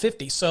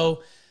 220.50.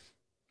 So,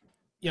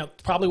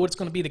 probably what's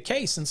going to be the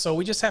case. And so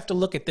we just have to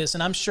look at this.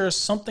 And I'm sure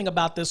something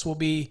about this will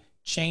be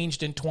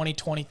changed in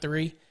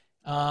 2023,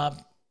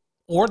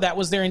 or that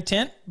was their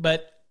intent.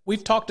 But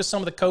we've talked to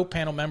some of the code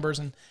panel members,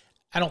 and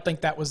I don't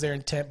think that was their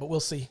intent, but we'll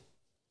see.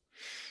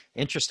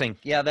 Interesting.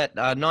 Yeah, that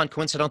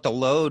non-coincidental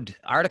load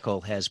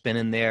article has been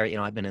in there.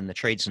 I've been in the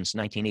trade since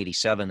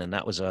 1987, and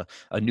that was a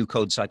new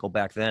code cycle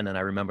back then. And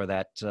I remember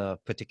that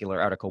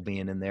particular article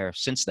being in there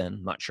since then.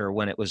 I'm not sure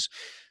when it was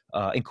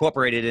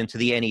incorporated into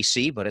the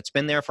NEC, but it's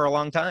been there for a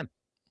long time.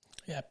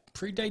 Yeah,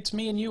 predates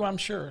me and you, I'm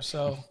sure.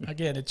 So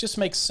again, it just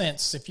makes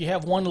sense. If you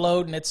have one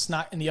load and it's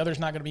not, and the other's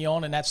not going to be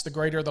on, and that's the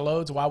greater of the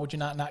loads, why would you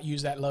not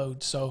use that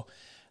load? So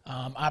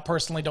I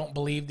personally don't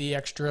believe the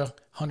extra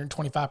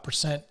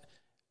 125%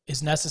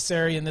 is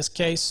necessary in this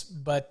case,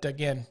 but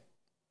again,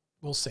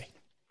 we'll see.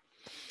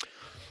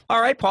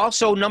 All right, Paul.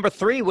 So number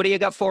 3, what do you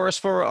got for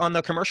us on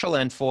the commercial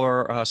end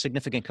for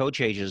significant code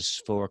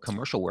changes for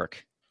commercial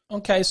work?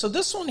 Okay, so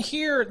this one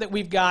here that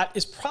we've got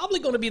is probably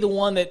going to be the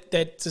one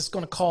that's just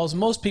going to cause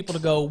most people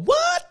to go,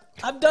 what?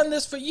 I've done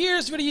this for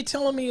years. What are you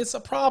telling me it's a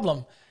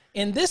problem?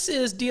 And this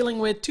is dealing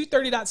with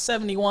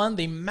 230.71,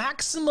 the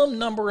maximum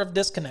number of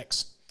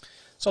disconnects.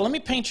 So let me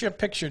paint you a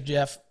picture,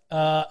 Jeff,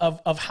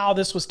 of how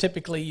this was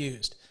typically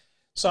used.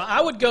 So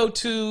I would go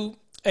to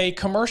a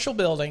commercial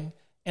building,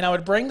 and I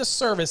would bring the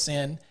service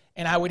in,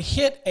 and I would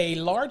hit a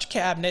large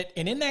cabinet,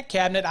 and in that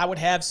cabinet, I would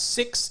have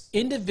 6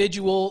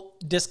 individual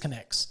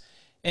disconnects.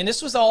 And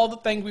this was all the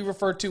thing we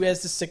refer to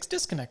as the 6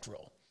 disconnect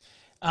rule.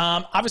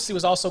 Obviously, it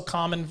was also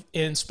common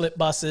in split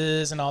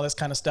buses and all this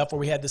kind of stuff where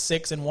we had the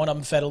 6 and one of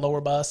them fed a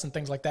lower bus and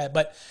things like that.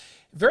 But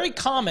very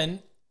common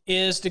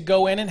is to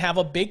go in and have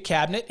a big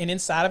cabinet, and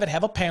inside of it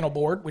have a panel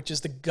board, which is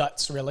the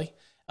guts really,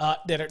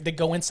 that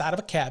go inside of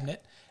a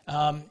cabinet.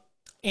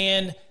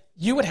 And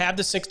you would have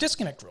the 6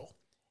 disconnect rule.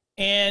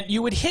 And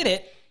you would hit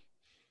it,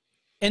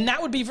 and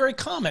that would be very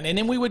common. And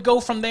then we would go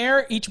from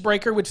there. Each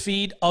breaker would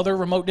feed other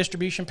remote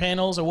distribution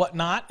panels or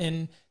whatnot,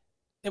 and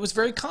it was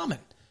very common.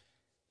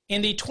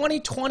 In the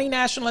 2020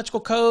 National Electrical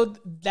Code,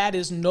 that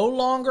is no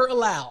longer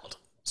allowed.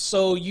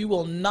 So you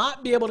will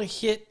not be able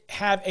to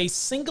have a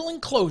single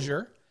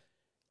enclosure,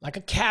 like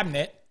a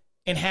cabinet,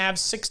 and have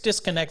 6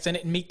 disconnects in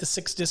it and meet the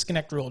 6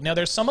 disconnect rule. Now,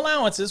 there's some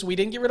allowances. We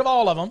didn't get rid of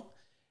all of them,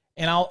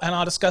 and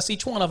I'll discuss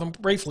each one of them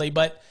briefly,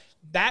 but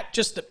that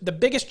just the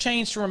biggest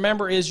change to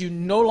remember is you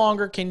no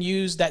longer can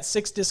use that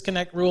 6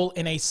 disconnect rule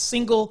in a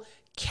single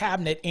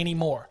cabinet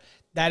anymore.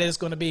 That is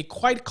going to be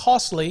quite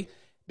costly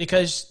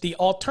because the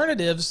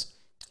alternatives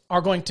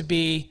are going to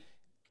be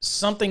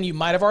something you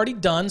might have already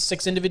done,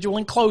 6 individual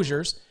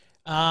enclosures.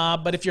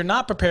 But if you're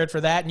not prepared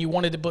for that and you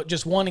wanted to put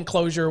just one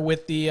enclosure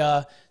with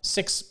the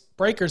 6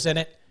 breakers in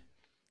it,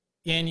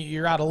 and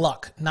you're out of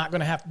luck. Not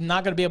going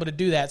to be able to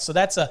do that. So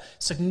that's a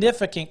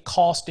significant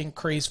cost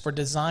increase for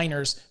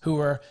designers who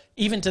are,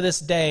 even to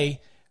this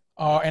day,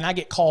 and I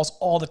get calls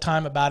all the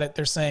time about it.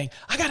 They're saying,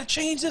 I got to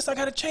change this.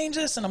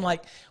 And I'm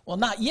like, well,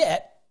 not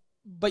yet,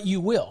 but you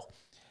will.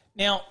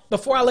 Now,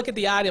 before I look at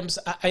the items,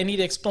 I need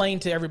to explain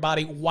to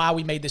everybody why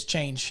we made this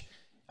change,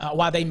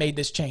 why they made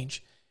this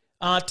change.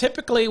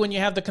 Typically, when you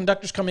have the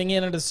conductors coming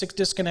in under the 6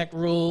 disconnect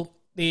rule,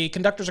 the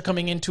conductors are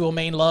coming into a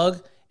main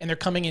lug, and they're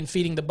coming in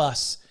feeding the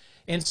bus.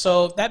 And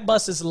so that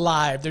bus is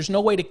live. There's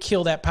no way to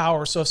kill that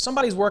power. So if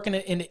somebody's working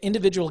in an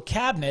individual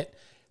cabinet,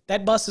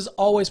 that bus is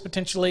always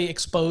potentially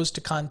exposed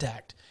to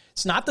contact.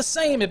 It's not the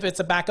same if it's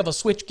the back of a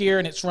switchgear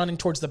and it's running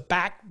towards the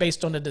back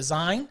based on the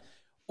design,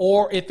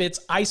 or if it's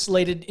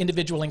isolated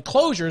individual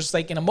enclosures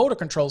like in a motor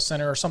control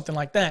center or something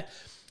like that.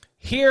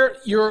 Here,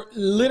 you're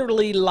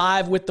literally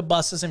live with the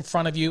buses in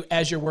front of you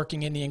as you're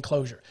working in the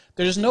enclosure.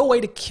 There's no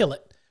way to kill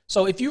it.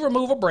 So if you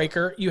remove a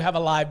breaker, you have a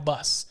live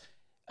bus.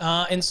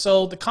 And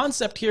so the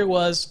concept here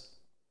was,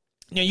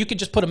 you could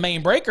just put a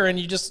main breaker and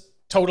you just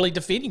totally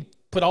defeating,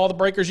 put all the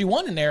breakers you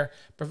want in there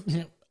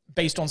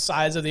based on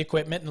size of the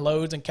equipment and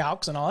loads and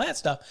calcs and all that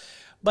stuff.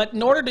 But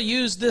in order to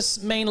use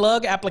this main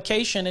lug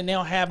application and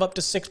now have up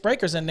to 6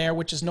 breakers in there,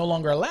 which is no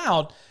longer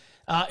allowed,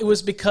 it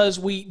was because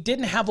we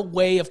didn't have a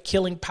way of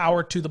killing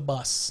power to the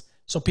bus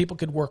so people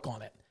could work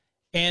on it.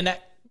 And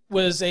that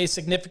was a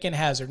significant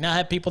hazard. Now I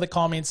have people that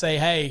call me and say,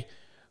 hey,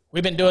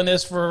 we've been doing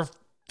this for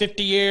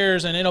 50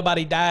 years and ain't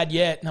nobody died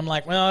yet. And I'm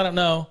like, well, I don't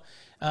know.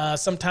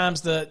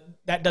 Sometimes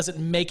that doesn't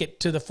make it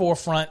to the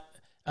forefront.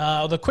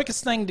 The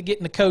quickest thing to get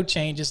in the code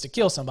change is to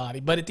kill somebody.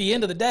 But at the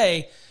end of the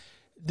day,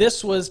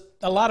 this was,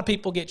 a lot of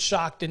people get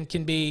shocked and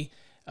can be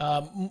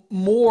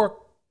more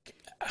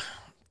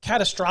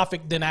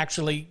catastrophic than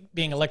actually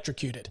being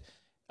electrocuted.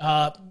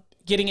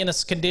 Getting in a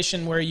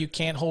condition where you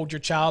can't hold your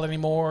child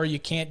anymore, you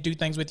can't do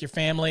things with your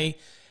family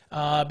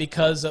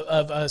because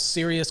of a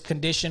serious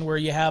condition where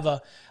you have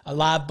a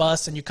live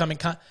bus and you come in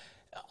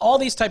all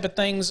these type of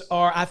things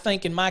are, I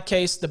think, in my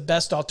case, the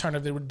best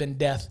alternative would have been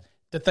death.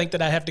 To think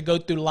that I have to go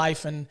through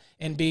life and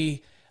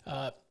be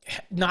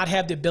not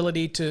have the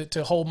ability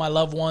to hold my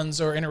loved ones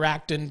or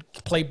interact and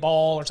play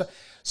ball or so.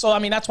 So, I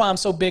mean, that's why I'm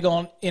so big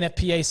on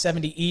NFPA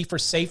 70E for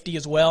safety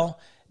as well,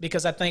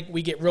 because I think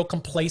we get real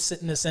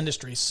complacent in this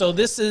industry. So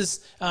this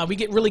is, we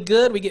get really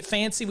good, we get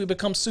fancy, we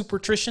become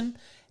supertrician,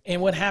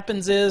 and what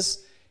happens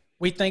is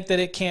we think that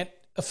it can't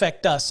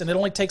affect us, and it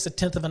only takes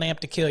 1/10 of an amp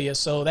to kill you.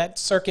 So that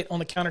circuit on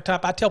the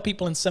countertop, I tell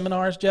people in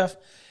seminars, Jeff,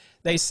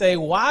 they say,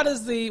 why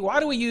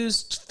do we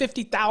use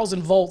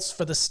 50,000 volts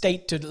for the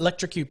state to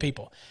electrocute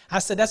people? I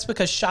said, that's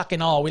because shock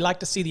and awe. We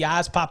like to see the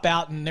eyes pop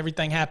out and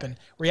everything happen.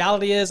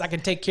 Reality is I can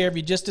take care of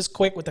you just as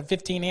quick with a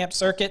 15 amp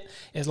circuit.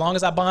 As long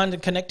as I bond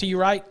and connect to you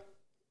right,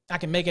 I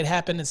can make it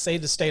happen and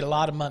save the state a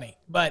lot of money.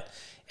 But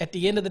at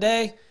the end of the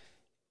day,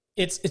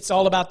 it's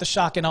all about the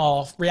shock and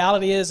awe.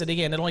 Reality is, and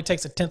again, it only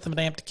takes 1/10 of an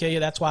amp to kill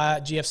you. That's why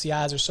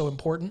GFCIs are so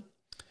important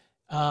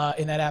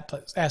in that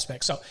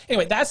aspect. So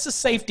anyway, that's the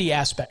safety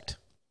aspect.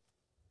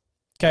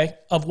 Okay,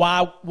 of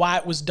why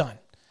it was done.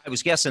 I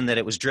was guessing that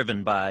it was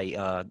driven by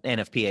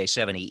NFPA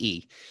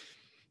 70E.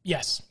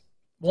 Yes.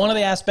 One of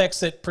the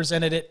aspects that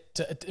presented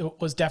it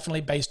was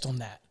definitely based on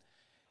that.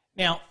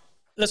 Now,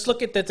 let's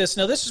look at this.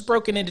 Now, this is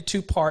broken into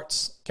 2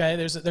 parts. Okay,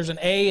 there's an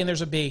A and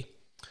there's a B.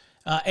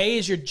 A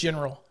is your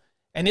general.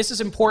 And this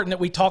is important that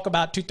we talk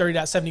about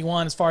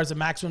 230.71 as far as the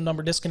maximum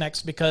number of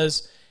disconnects,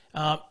 because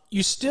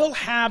you still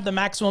have the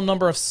maximum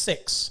number of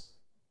 6,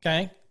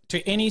 okay,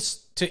 to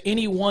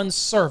any one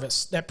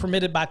service that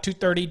permitted by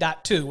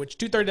 230.2, which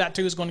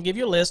 230.2 is going to give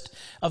you a list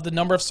of the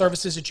number of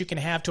services that you can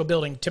have to a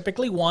building.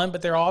 Typically 1,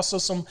 but there are also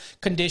some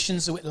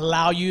conditions that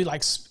allow you,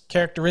 like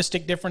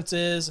characteristic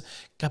differences,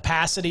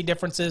 capacity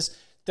differences,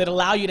 that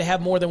allow you to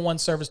have more than 1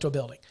 service to a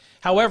building.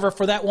 However,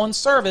 for that 1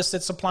 service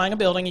that's supplying a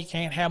building, you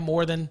can't have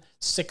more than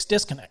 6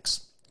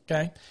 disconnects,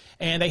 okay?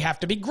 And they have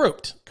to be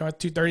grouped.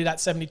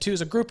 230.72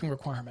 is a grouping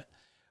requirement.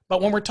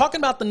 But when we're talking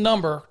about the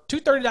number,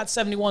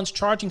 230.71's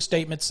charging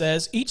statement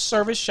says each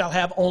service shall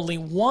have only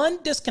 1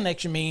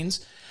 disconnection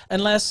means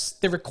unless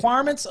the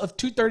requirements of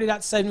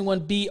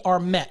 230.71B are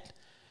met.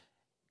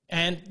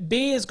 And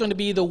B is going to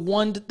be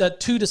the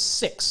 2 to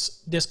 6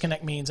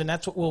 disconnect means, and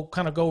that's what we'll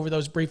kind of go over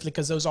those briefly,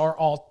 because those are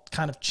all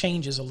kind of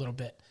changes a little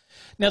bit.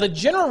 Now, the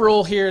general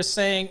rule here is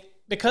saying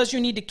because you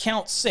need to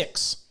count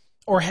 6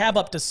 or have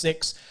up to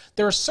 6,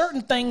 there are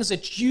certain things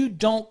that you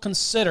don't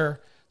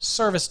consider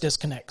service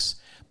disconnects.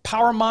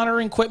 Power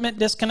monitoring equipment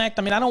disconnect.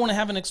 I mean, I don't want to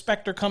have an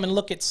inspector come and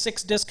look at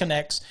 6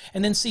 disconnects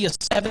and then see a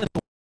 7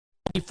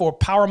 for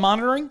power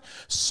monitoring,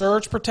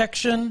 surge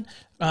protection,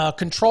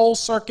 control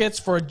circuits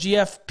for a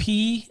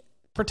GFP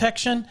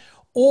protection,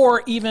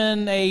 or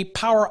even a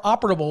power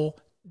operable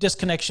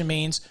disconnection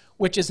means,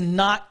 which is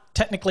not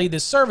technically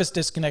the service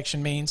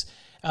disconnection means.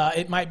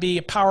 It might be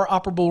a power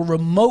operable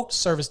remote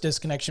service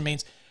disconnection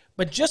means.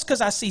 But just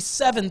because I see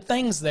 7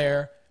 things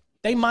there,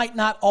 they might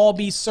not all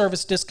be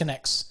service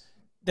disconnects.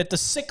 That the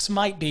 6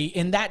 might be,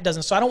 and that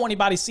doesn't. So I don't want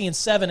anybody seeing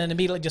 7 and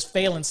immediately just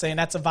failing, saying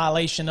that's a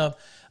violation of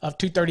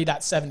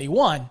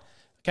 230.71.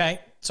 Okay,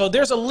 so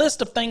there's a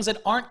list of things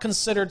that aren't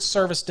considered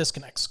service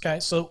disconnects. Okay,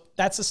 so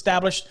that's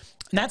established,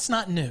 and that's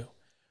not new.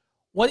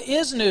 What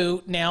is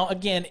new now,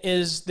 again,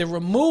 is the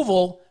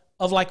removal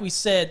of, like we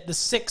said, the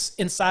 6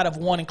 inside of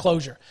 1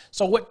 enclosure.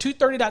 So what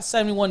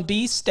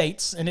 230.71B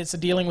states, and it's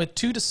dealing with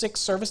 2 to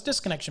 6 service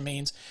disconnection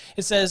means,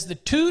 it says the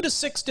 2 to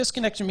 6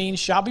 disconnection means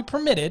shall be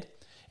permitted.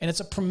 And it's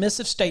a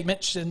permissive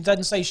statement. It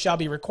doesn't say shall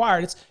be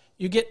required.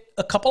 You get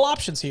a couple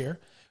options here.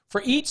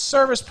 For each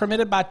service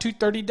permitted by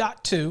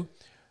 230.2,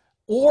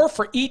 or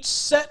for each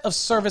set of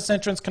service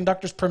entrance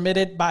conductors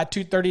permitted by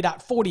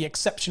 230.40,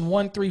 exception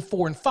 1, 3,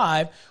 4, and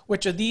 5,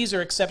 which of these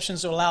are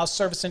exceptions that allow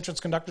service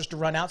entrance conductors to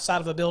run outside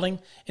of the building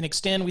and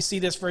extend. We see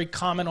this very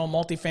common on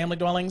multifamily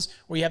dwellings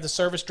where you have the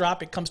service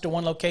drop. It comes to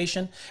one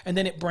location, and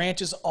then it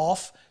branches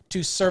off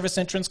to service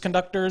entrance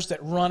conductors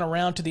that run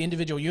around to the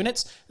individual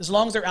units. As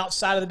long as they're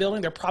outside of the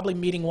building, they're probably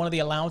meeting one of the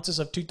allowances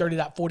of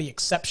 230.40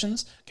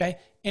 exceptions. Okay,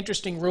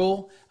 interesting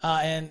rule,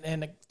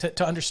 and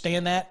to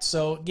understand that.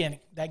 So again,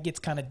 that gets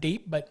kind of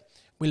deep, but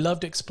we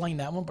love to explain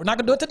that one. We're not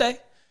going to do it today.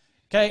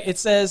 Okay, it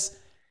says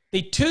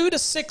the 2 to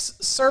 6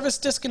 service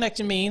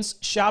disconnection means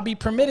shall be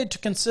permitted to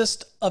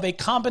consist of a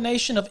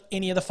combination of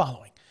any of the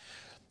following.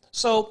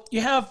 So you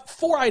have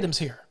 4 items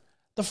here.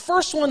 The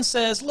first one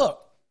says,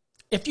 look,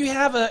 if you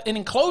have an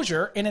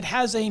enclosure and it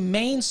has a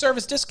main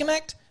service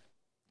disconnect,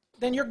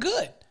 then you're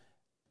good.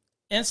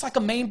 And it's like a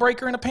main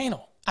breaker and a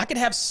panel. I could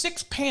have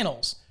 6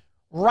 panels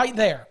right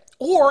there.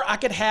 Or I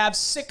could have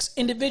 6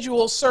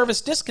 individual service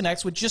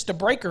disconnects with just a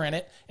breaker in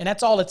it, and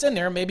that's all that's in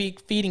there, maybe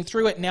feeding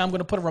through it. Now I'm going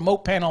to put a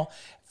remote panel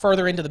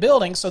further into the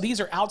building. So these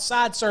are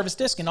outside service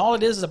disc, and all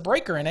it is a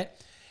breaker in it.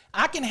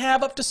 I can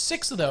have up to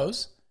 6 of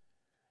those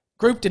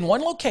grouped in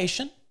one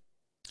location,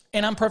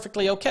 and I'm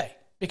perfectly okay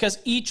because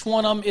each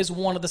one of them is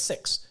one of the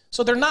 6.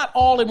 So they're not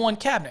all in one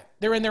cabinet.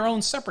 They're in their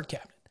own separate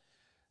cabinet.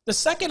 The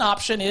second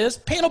option is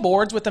panel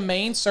boards with the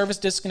main service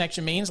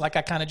disconnection means, like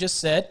I kind of just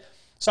said.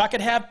 So I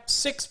could have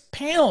 6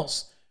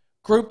 panels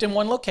grouped in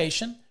one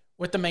location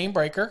with the main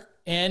breaker,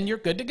 and you're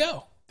good to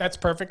go. That's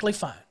perfectly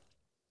fine.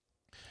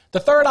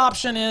 The third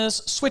option is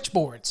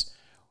switchboards,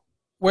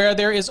 where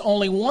there is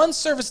only one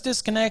service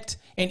disconnect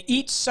in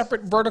each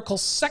separate vertical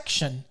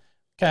section,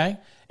 okay?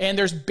 And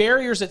there's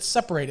barriers that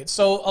separate it.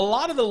 So a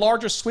lot of the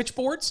larger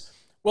switchboards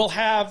will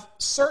have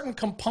certain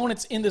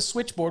components in the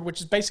switchboard, which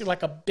is basically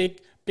like a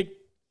big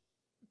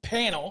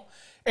panel,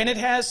 and it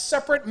has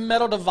separate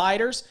metal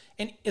dividers.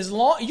 And as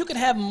long you can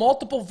have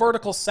multiple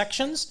vertical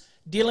sections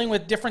dealing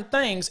with different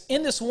things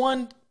in this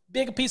one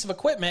big piece of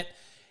equipment,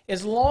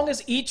 as long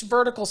as each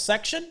vertical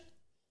section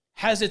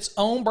has its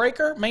own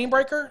breaker, main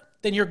breaker,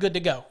 then you're good to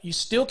go. You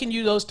still can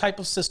use those type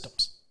of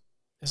systems.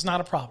 It's not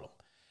a problem.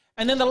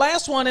 And then the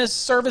last one is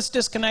service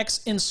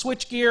disconnects in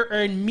switchgear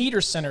or in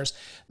meter centers.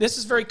 This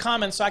is very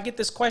common, so I get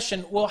this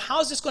question, well, how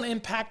is this going to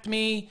impact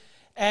me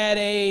at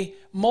a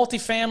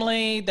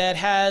multifamily that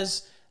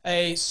has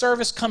a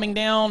service coming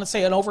down, let's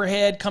say an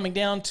overhead coming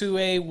down to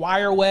a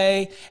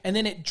wireway, and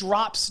then it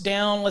drops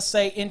down, let's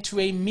say,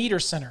 into a meter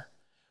center?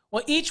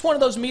 Well, each one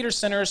of those meter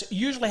centers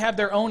usually have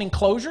their own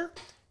enclosure,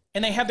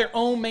 and they have their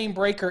own main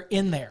breaker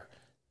in there.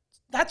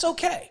 That's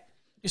okay.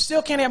 You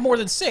still can't have more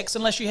than 6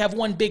 unless you have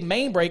one big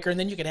main breaker, and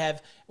then you could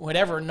have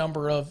whatever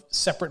number of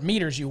separate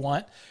meters you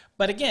want.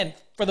 But again,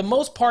 for the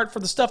most part, for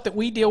the stuff that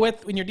we deal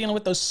with, when you're dealing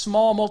with those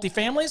small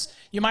multifamilies,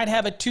 you might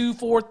have a 2,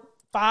 4,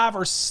 5,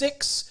 or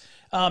 6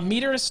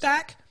 meter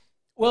stack.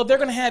 Well, they're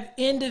going to have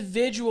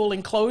individual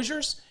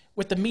enclosures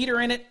with the meter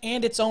in it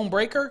and its own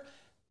breaker,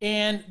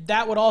 and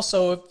that would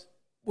also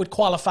would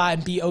qualify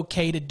and be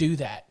okay to do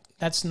that.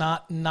 That's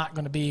not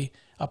going to be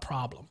a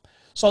problem.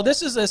 So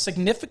this is a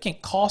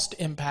significant cost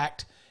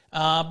impact,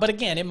 but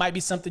again, it might be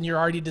something you're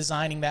already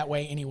designing that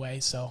way anyway.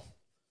 So.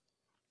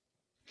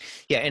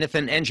 Yeah, and if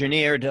an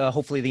engineered,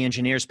 hopefully the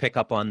engineers pick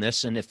up on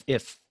this, and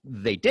if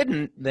they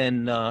didn't,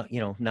 then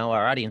now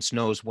our audience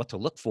knows what to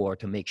look for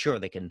to make sure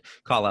they can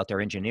call out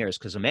their engineers.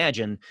 Because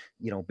imagine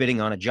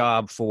bidding on a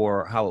job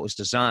for how it was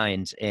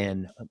designed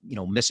and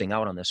missing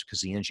out on this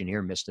because the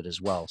engineer missed it as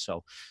well.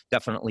 So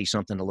definitely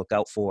something to look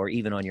out for,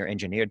 even on your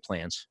engineered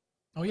plans.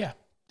 Oh yeah,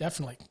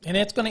 definitely, and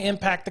it's going to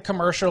impact the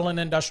commercial and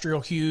industrial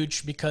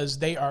huge because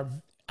they are.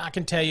 I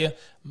can tell you,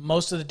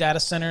 most of the data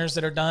centers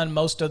that are done,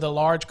 most of the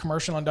large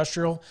commercial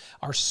industrial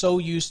are so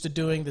used to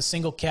doing the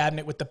single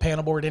cabinet with the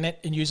panel board in it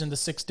and using the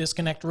 6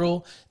 disconnect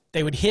rule.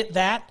 They would hit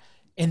that,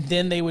 and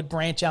then they would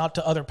branch out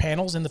to other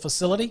panels in the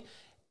facility.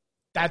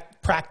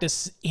 That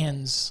practice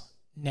ends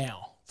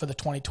now for the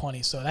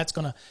 2020. So that's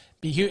going to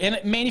be huge. And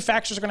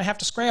manufacturers are going to have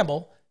to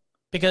scramble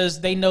because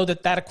they know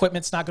that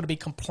equipment's not going to be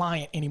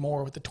compliant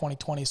anymore with the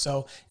 2020.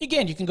 So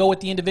again, you can go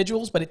with the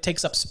individuals, but it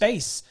takes up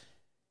space.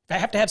 I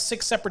have to have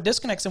 6 separate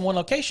disconnects in one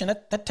location.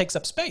 That takes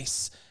up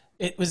space.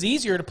 It was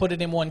easier to put it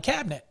in one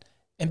cabinet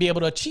and be able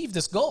to achieve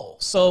this goal.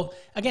 So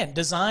again,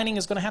 designing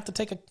is going to have to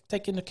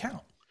take into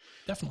account.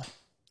 Definitely.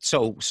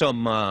 So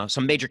some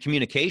major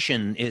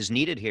communication is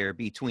needed here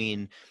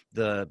between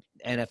the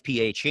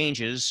NFPA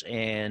changes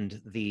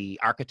and the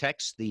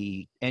architects,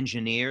 the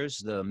engineers,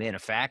 the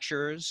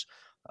manufacturers,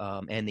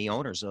 and the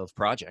owners of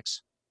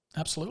projects.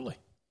 Absolutely.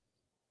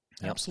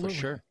 Yep, Absolutely. For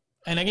sure.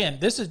 And again,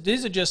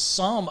 these are just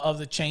some of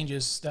the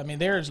changes. I mean,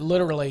 there's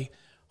literally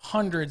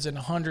hundreds and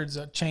hundreds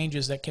of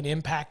changes that can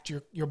impact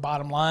your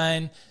bottom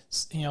line,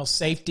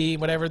 safety,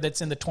 whatever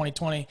that's in the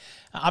 2020.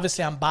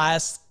 Obviously, I'm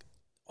biased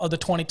of the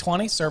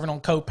 2020, serving on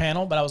code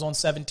panel, but I was on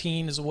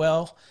 17 as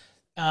well,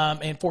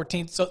 and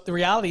 14. So the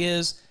reality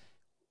is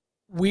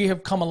we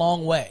have come a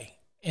long way.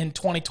 And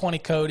 2020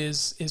 code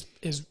is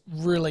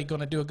really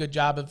going to do a good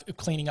job of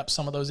cleaning up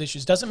some of those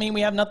issues. Doesn't mean we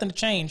have nothing to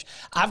change.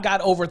 I've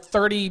got over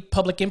 30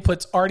 public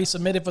inputs already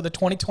submitted for the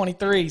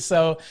 2023.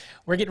 So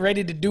we're getting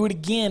ready to do it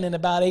again in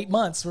about 8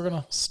 months. We're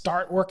going to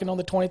start working on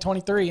the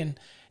 2023 and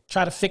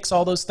try to fix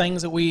all those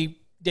things that we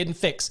didn't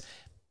fix.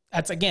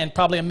 That's, again,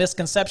 probably a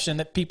misconception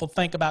that people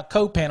think about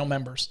code panel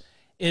members.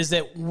 is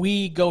that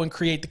we go and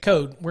create the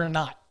code. We're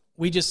not.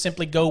 We just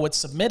simply go what's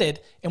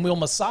submitted and we'll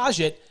massage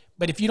it.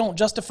 But if you don't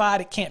justify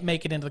it, it can't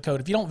make it into the code.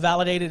 If you don't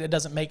validate it, it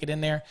doesn't make it in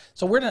there.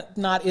 So we're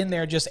not in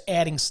there just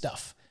adding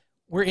stuff.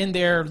 We're in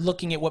there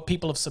looking at what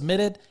people have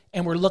submitted,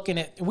 and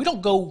we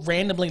don't go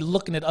randomly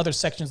looking at other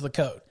sections of the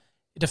code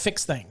to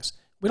fix things.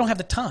 We don't have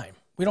the time.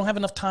 We don't have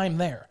enough time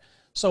there.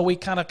 So we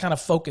kind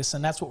of focus,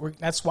 and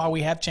that's why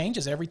we have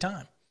changes every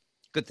time.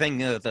 Good thing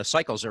the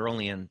cycles are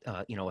only in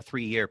a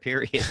 3-year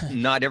period,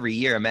 not every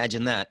year.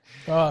 Imagine that.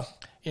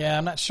 Yeah,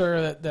 I'm not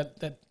sure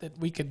that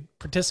we could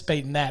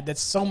participate in that.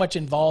 That's so much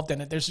involved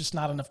in it. There's just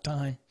not enough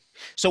time.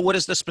 So what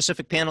is the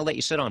specific panel that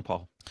you sit on,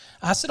 Paul?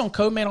 I sit on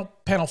code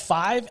panel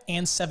 5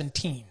 and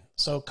 17.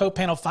 So code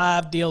panel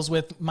 5 deals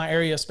with my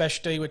area of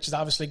specialty, which is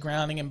obviously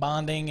grounding and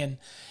bonding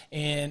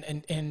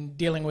and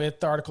dealing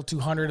with Article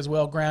 200 as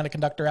well, ground and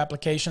conductor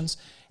applications.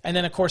 And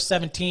then, of course,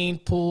 17,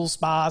 pools,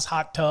 spas,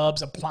 hot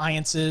tubs,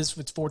 appliances,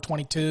 with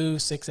 422,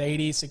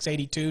 680,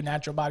 682,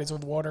 natural bodies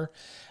of water,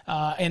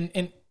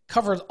 and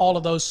covers all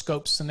of those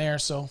scopes in there.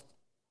 So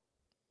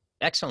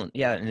excellent.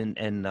 Yeah,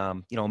 and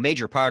a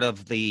major part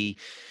of the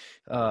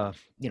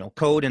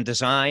code and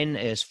design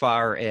as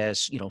far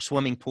as,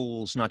 swimming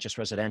pools, not just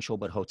residential,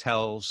 but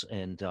hotels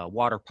and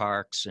water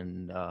parks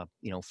and,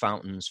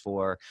 fountains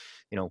for,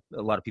 a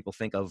lot of people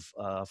think of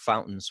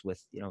fountains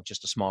with,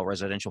 just a small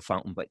residential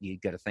fountain, but you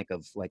got to think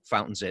of like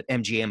fountains at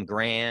MGM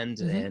Grand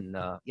and,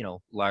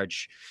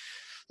 large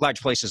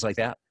places like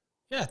that.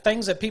 Yeah,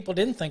 things that people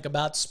didn't think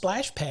about,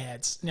 splash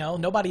pads.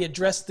 Nobody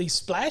addressed these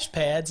splash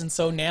pads, and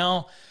so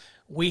now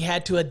we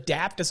had to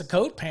adapt as a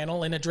code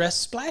panel and address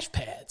splash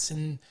pads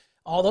and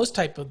all those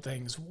type of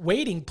things,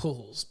 wading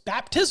pools,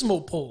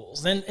 baptismal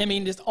pools. And I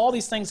mean, all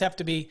these things have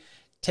to be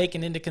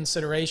taken into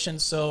consideration.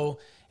 So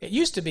it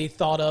used to be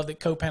thought of that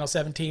code panel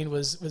 17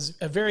 was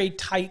a very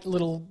tight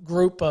little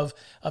group of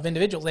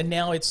individuals. And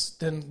now it's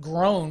then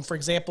grown. For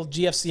example,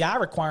 GFCI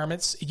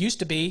requirements, it used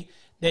to be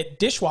that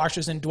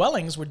dishwashers in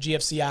dwellings were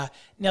GFCI.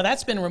 Now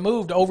that's been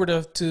removed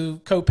over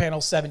to code panel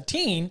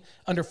 17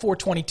 under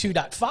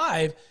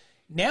 422.5.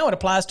 Now it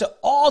applies to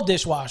all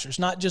dishwashers,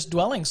 not just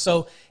dwellings.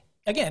 So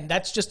again,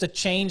 that's just a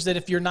change that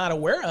if you're not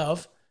aware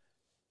of,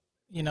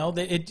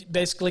 that it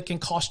basically can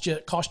cost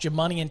you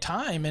money and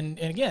time. And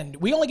again,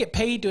 we only get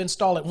paid to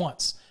install it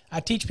once. I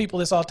teach people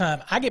this all the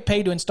time. I get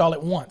paid to install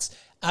it once.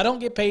 I don't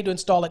get paid to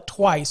install it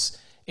twice.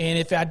 And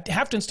if I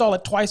have to install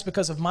it twice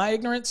because of my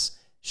ignorance,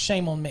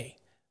 shame on me.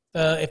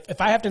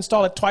 If I have to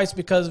install it twice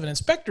because of an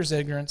inspector's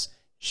ignorance,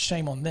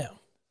 shame on them.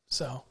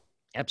 So.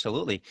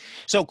 Absolutely.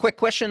 So quick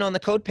question on the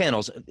code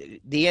panels.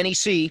 The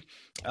NEC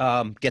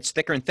gets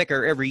thicker and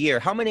thicker every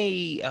year. How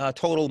many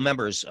total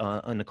members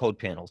on the code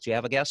panels? Do you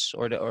have a guess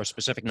or a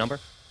specific number?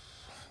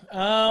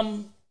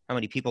 How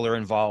many people are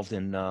involved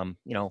in,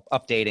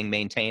 updating,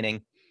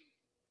 maintaining?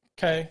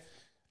 Okay.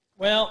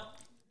 Well,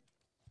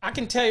 I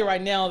can tell you right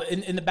now,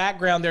 in the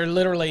background, there are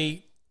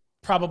literally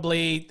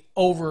probably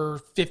over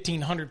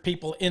 1,500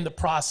 people in the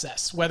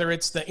process, whether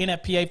it's the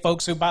NFPA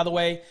folks who, by the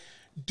way,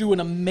 do an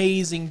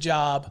amazing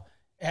job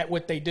at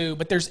what they do.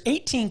 But there's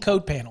 18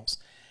 code panels.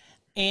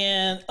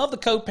 And of the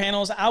code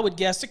panels, I would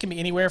guess it can be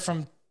anywhere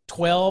from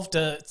 12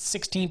 to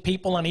 16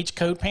 people on each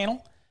code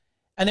panel.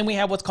 And then we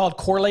have what's called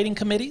correlating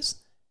committees.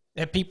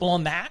 There are people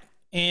on that.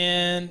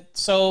 And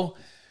so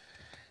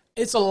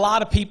it's a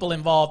lot of people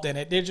involved in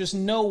it. There's just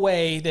no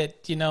way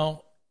that,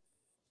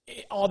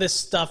 all this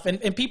stuff.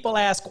 And people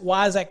ask,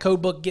 why does that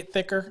code book get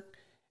thicker?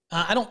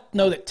 I don't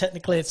know that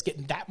technically it's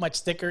getting that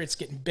much thicker. It's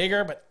getting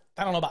bigger, but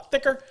I don't know about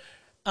thicker.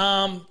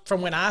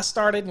 From when I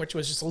started, which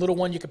was just a little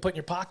one you could put in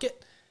your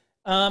pocket.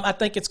 I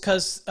think it's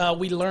because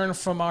we learn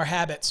from our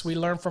habits. We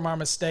learn from our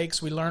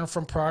mistakes. We learn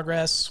from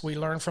progress. We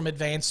learn from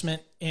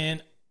advancement.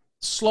 And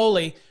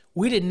slowly,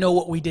 we didn't know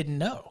what we didn't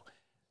know.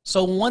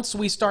 So once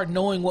we start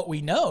knowing what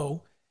we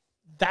know,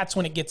 that's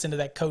when it gets into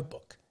that code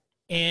book.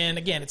 And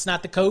again, it's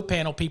not the code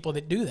panel people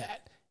that do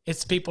that.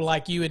 It's people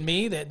like you and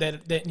me that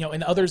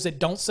and others that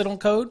don't sit on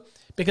code,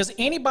 because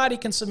anybody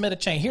can submit a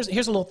change.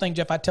 Here's a little thing,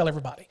 Jeff, I tell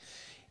everybody.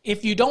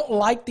 If you don't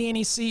like the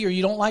NEC or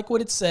you don't like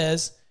what it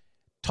says,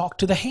 talk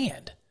to the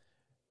hand,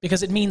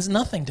 because it means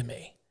nothing to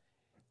me.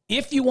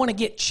 If you want to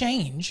get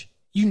change,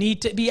 you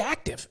need to be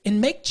active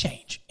and make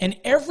change. And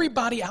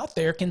everybody out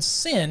there can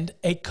send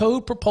a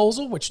code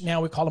proposal, which now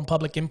we call them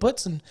public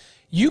inputs, and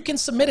you can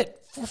submit it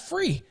for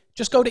free.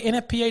 Just go to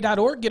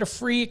nfpa.org, get a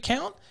free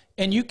account,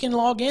 and you can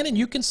log in and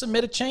you can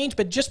submit a change,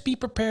 but just be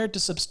prepared to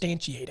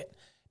substantiate it.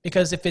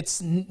 Because if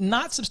it's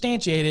not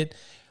substantiated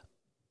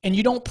and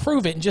you don't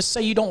prove it and just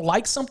say you don't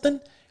like something,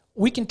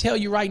 we can tell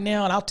you right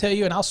now, and I'll tell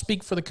you, and I'll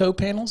speak for the code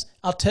panels,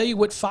 I'll tell you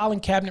what filing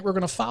cabinet we're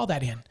going to file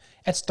that in.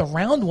 That's the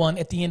round one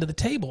at the end of the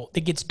table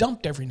that gets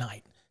dumped every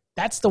night.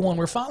 That's the one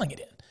we're filing it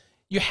in.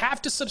 You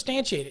have to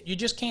substantiate it. You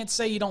just can't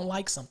say you don't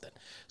like something.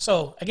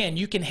 So again,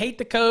 you can hate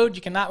the code,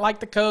 you cannot like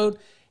the code.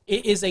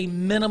 It is a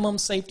minimum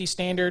safety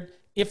standard.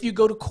 If you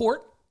go to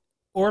court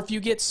or if you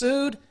get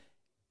sued,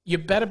 you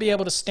better be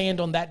able to stand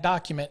on that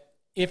document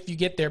if you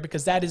get there,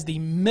 because that is the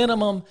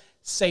minimum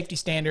safety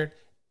standard.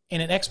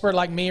 and an expert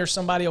like me or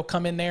somebody will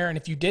come in there, and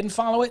if you didn't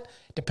follow it,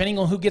 depending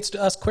on who gets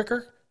to us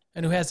quicker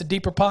and who has the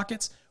deeper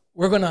pockets,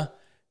 we're going to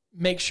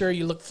make sure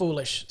you look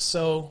foolish.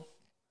 So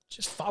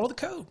just follow the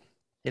code.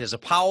 It is a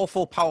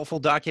powerful, powerful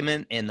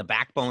document and the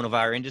backbone of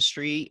our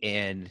industry,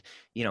 and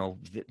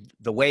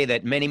the way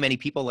that many, many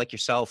people like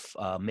yourself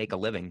make a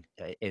living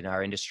in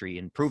our industry,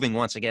 and proving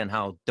once again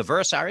how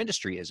diverse our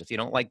industry is. If you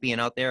don't like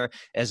being out there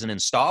as an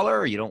installer,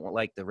 or you don't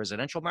like the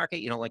residential market,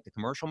 you don't like the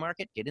commercial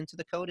market, get into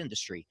the code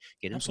industry,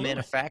 get into Absolutely.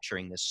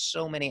 manufacturing. There's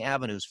so many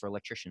avenues for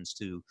electricians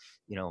to,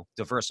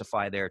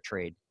 diversify their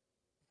trade.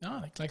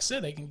 No, like I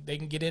said, they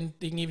can get in.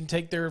 They can even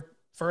take their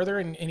further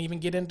and even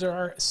get into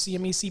our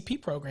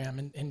CMECP program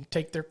and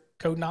take their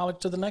code knowledge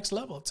to the next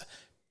level. It's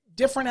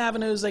different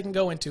avenues they can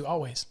go into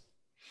always.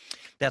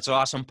 That's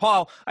awesome.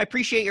 Paul, I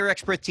appreciate your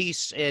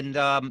expertise. And,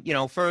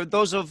 for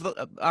those of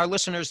our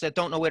listeners that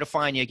don't know where to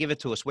find you, give it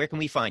to us. Where can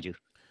we find you?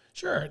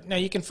 Sure. Now,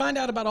 you can find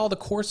out about all the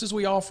courses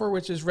we offer,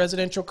 which is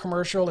residential,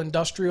 commercial,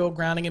 industrial,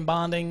 grounding and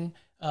bonding,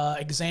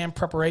 exam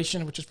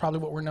preparation, which is probably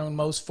what we're known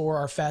most for,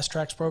 our Fast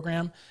Tracks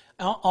program,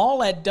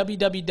 all at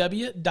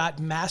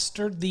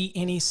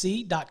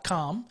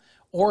www.masterthenec.com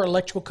or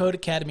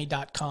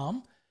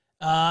electricalcodeacademy.com.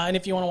 And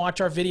if you want to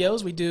watch our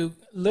videos, we do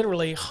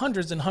literally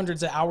hundreds and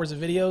hundreds of hours of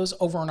videos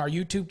over on our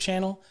YouTube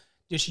channel,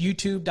 just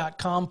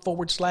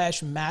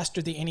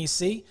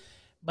youtube.com/masterthenec.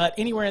 But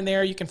anywhere in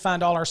there, you can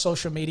find all our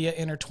social media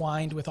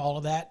intertwined with all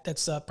of that.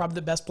 That's probably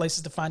the best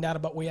places to find out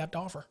about what we have to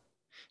offer.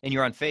 And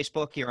you're on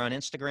Facebook, you're on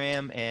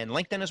Instagram, and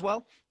LinkedIn as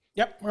well?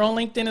 Yep, we're on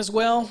LinkedIn as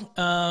well.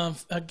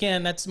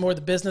 Again, that's more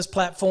the business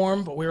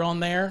platform, but we're on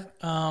there.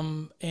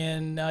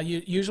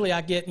 Usually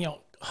I get,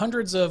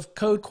 hundreds of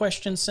code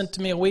questions sent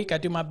to me a week. I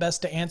do my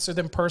best to answer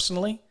them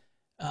personally,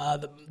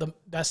 the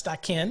best I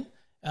can,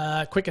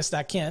 quickest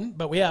I can.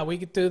 But we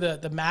get through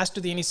the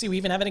Master the NEC. We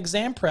even have an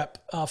exam prep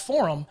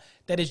forum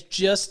that is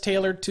just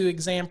tailored to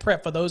exam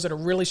prep for those that are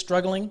really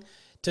struggling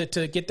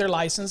to get their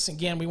license.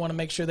 Again, we want to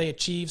make sure they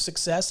achieve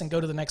success and go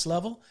to the next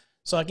level.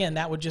 So again,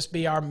 that would just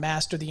be our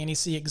Master the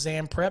NEC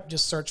exam prep.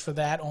 Just search for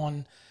that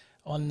on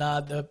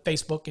the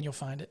Facebook and you'll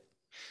find it.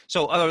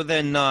 So other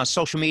than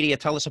social media,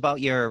 tell us about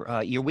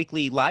your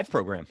weekly live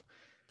program.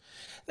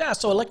 Yeah,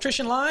 so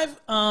Electrician Live,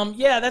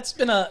 that's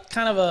been a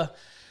kind of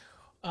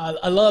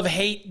a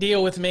love-hate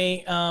deal with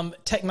me.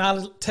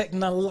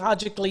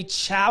 Technologically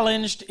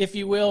challenged, if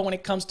you will, when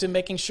it comes to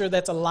making sure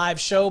that's a live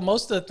show.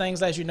 Most of the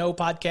things, as you know,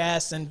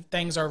 podcasts and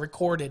things are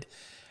recorded.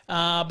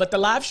 But the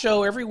live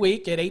show every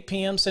week at 8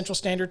 p.m. Central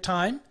Standard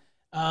Time.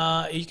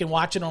 You can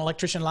watch it on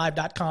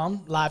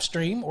electricianlive.com live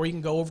stream, or you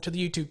can go over to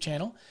the YouTube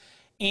channel.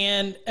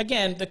 And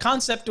again, the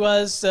concept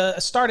was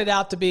started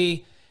out to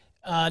be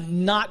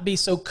not be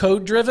so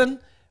code driven,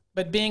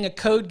 but being a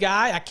code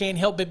guy, I can't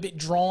help but be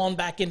drawn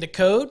back into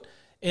code.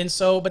 And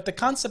so, but the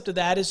concept of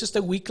that is just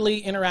a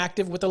weekly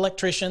interactive with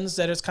electricians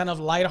that is kind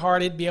of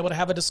lighthearted, be able to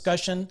have a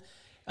discussion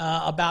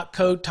about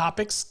code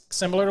topics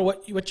similar to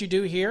what you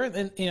do here,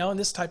 and in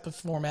this type of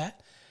format.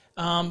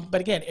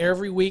 But again,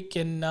 every week,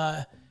 and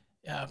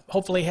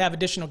hopefully have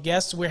additional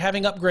guests. We're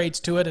having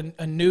upgrades to it, and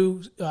a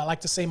new, I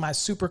like to say, my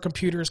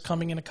supercomputer is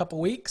coming in a couple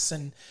weeks,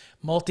 and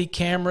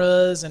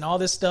multi-cameras and all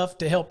this stuff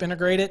to help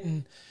integrate it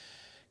and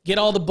get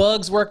all the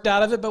bugs worked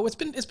out of it. But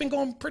it's been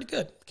going pretty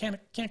good. Can't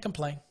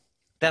complain.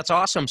 That's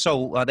awesome.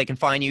 So they can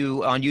find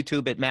you on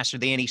YouTube at Master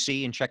the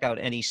NEC and check out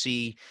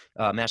NEC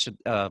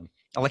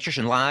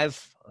Electrician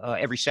Live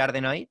every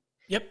Saturday night.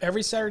 Yep,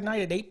 every Saturday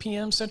night at 8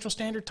 p.m. Central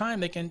Standard Time.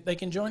 They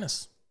can join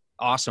us.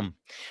 Awesome.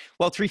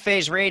 Well,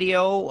 3Phase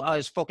Radio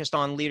is focused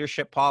on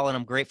leadership, Paul, and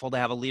I'm grateful to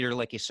have a leader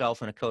like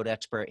yourself and a code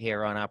expert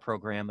here on our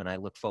program, and I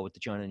look forward to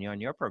joining you on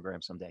your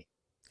program someday.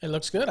 It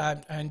looks good.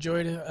 I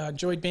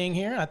enjoyed being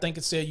here. I think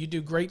you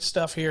do great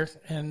stuff here,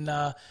 and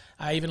I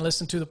even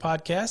listen to the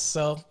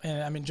podcast,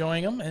 and I'm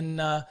enjoying them,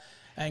 and I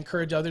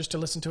encourage others to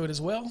listen to it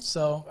as well.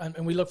 So,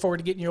 and we look forward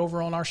to getting you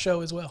over on our show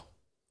as well.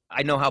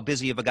 I know how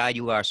busy of a guy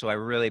you are, so I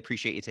really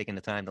appreciate you taking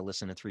the time to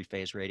listen to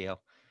 3Phase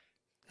Radio.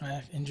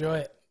 I enjoy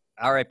it.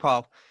 All right,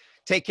 Paul.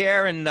 Take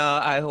care, and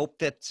I hope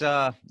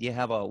that you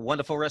have a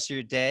wonderful rest of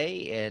your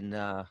day, and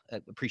I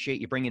appreciate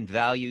you bringing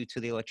value to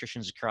the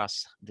electricians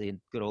across the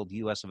good old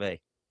U.S. of A.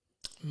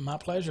 My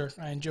pleasure.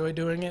 I enjoy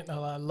doing it.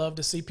 I love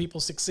to see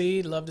people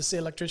succeed, love to see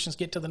electricians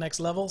get to the next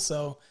level,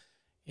 so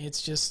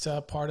it's just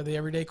part of the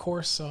everyday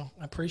course, so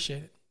I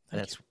appreciate it.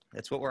 That's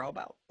what we're all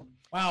about.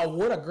 Wow,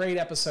 what a great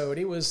episode.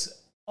 It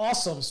was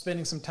awesome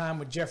spending some time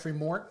with Jeffrey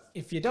Mort.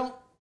 If you don't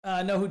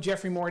know who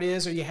Jeffrey Mort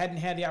is, or you hadn't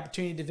had the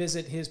opportunity to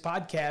visit his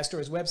podcast or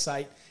his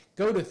website,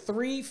 go to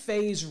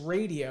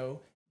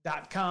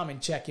 3phaseRadio.com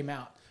and check him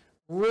out.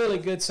 Really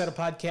good set of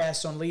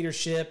podcasts on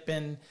leadership,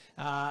 and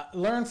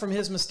learn from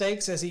his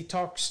mistakes as he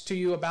talks to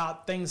you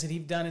about things that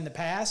he's done in the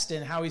past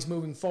and how he's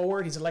moving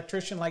forward. He's an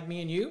electrician like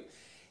me and you.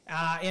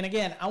 And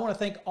again, I want to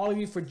thank all of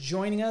you for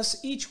joining us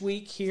each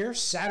week here,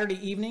 Saturday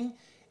evening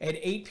at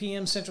 8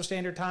 p.m. Central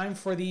Standard Time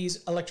for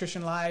these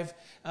Electrician Live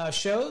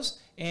shows.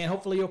 And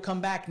hopefully you'll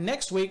come back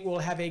next week. We'll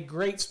have a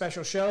great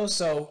special show.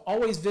 So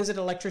always visit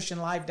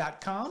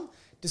electricianlive.com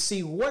to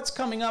see what's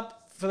coming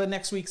up for the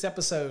next week's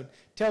episode.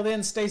 Till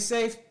then, stay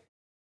safe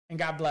and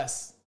God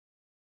bless.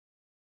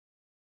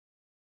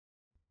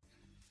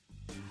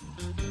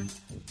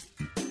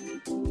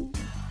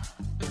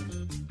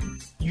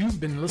 You've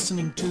been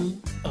listening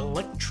to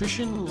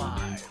Electrician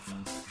Live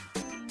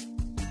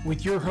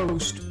with your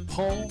host,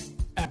 Paul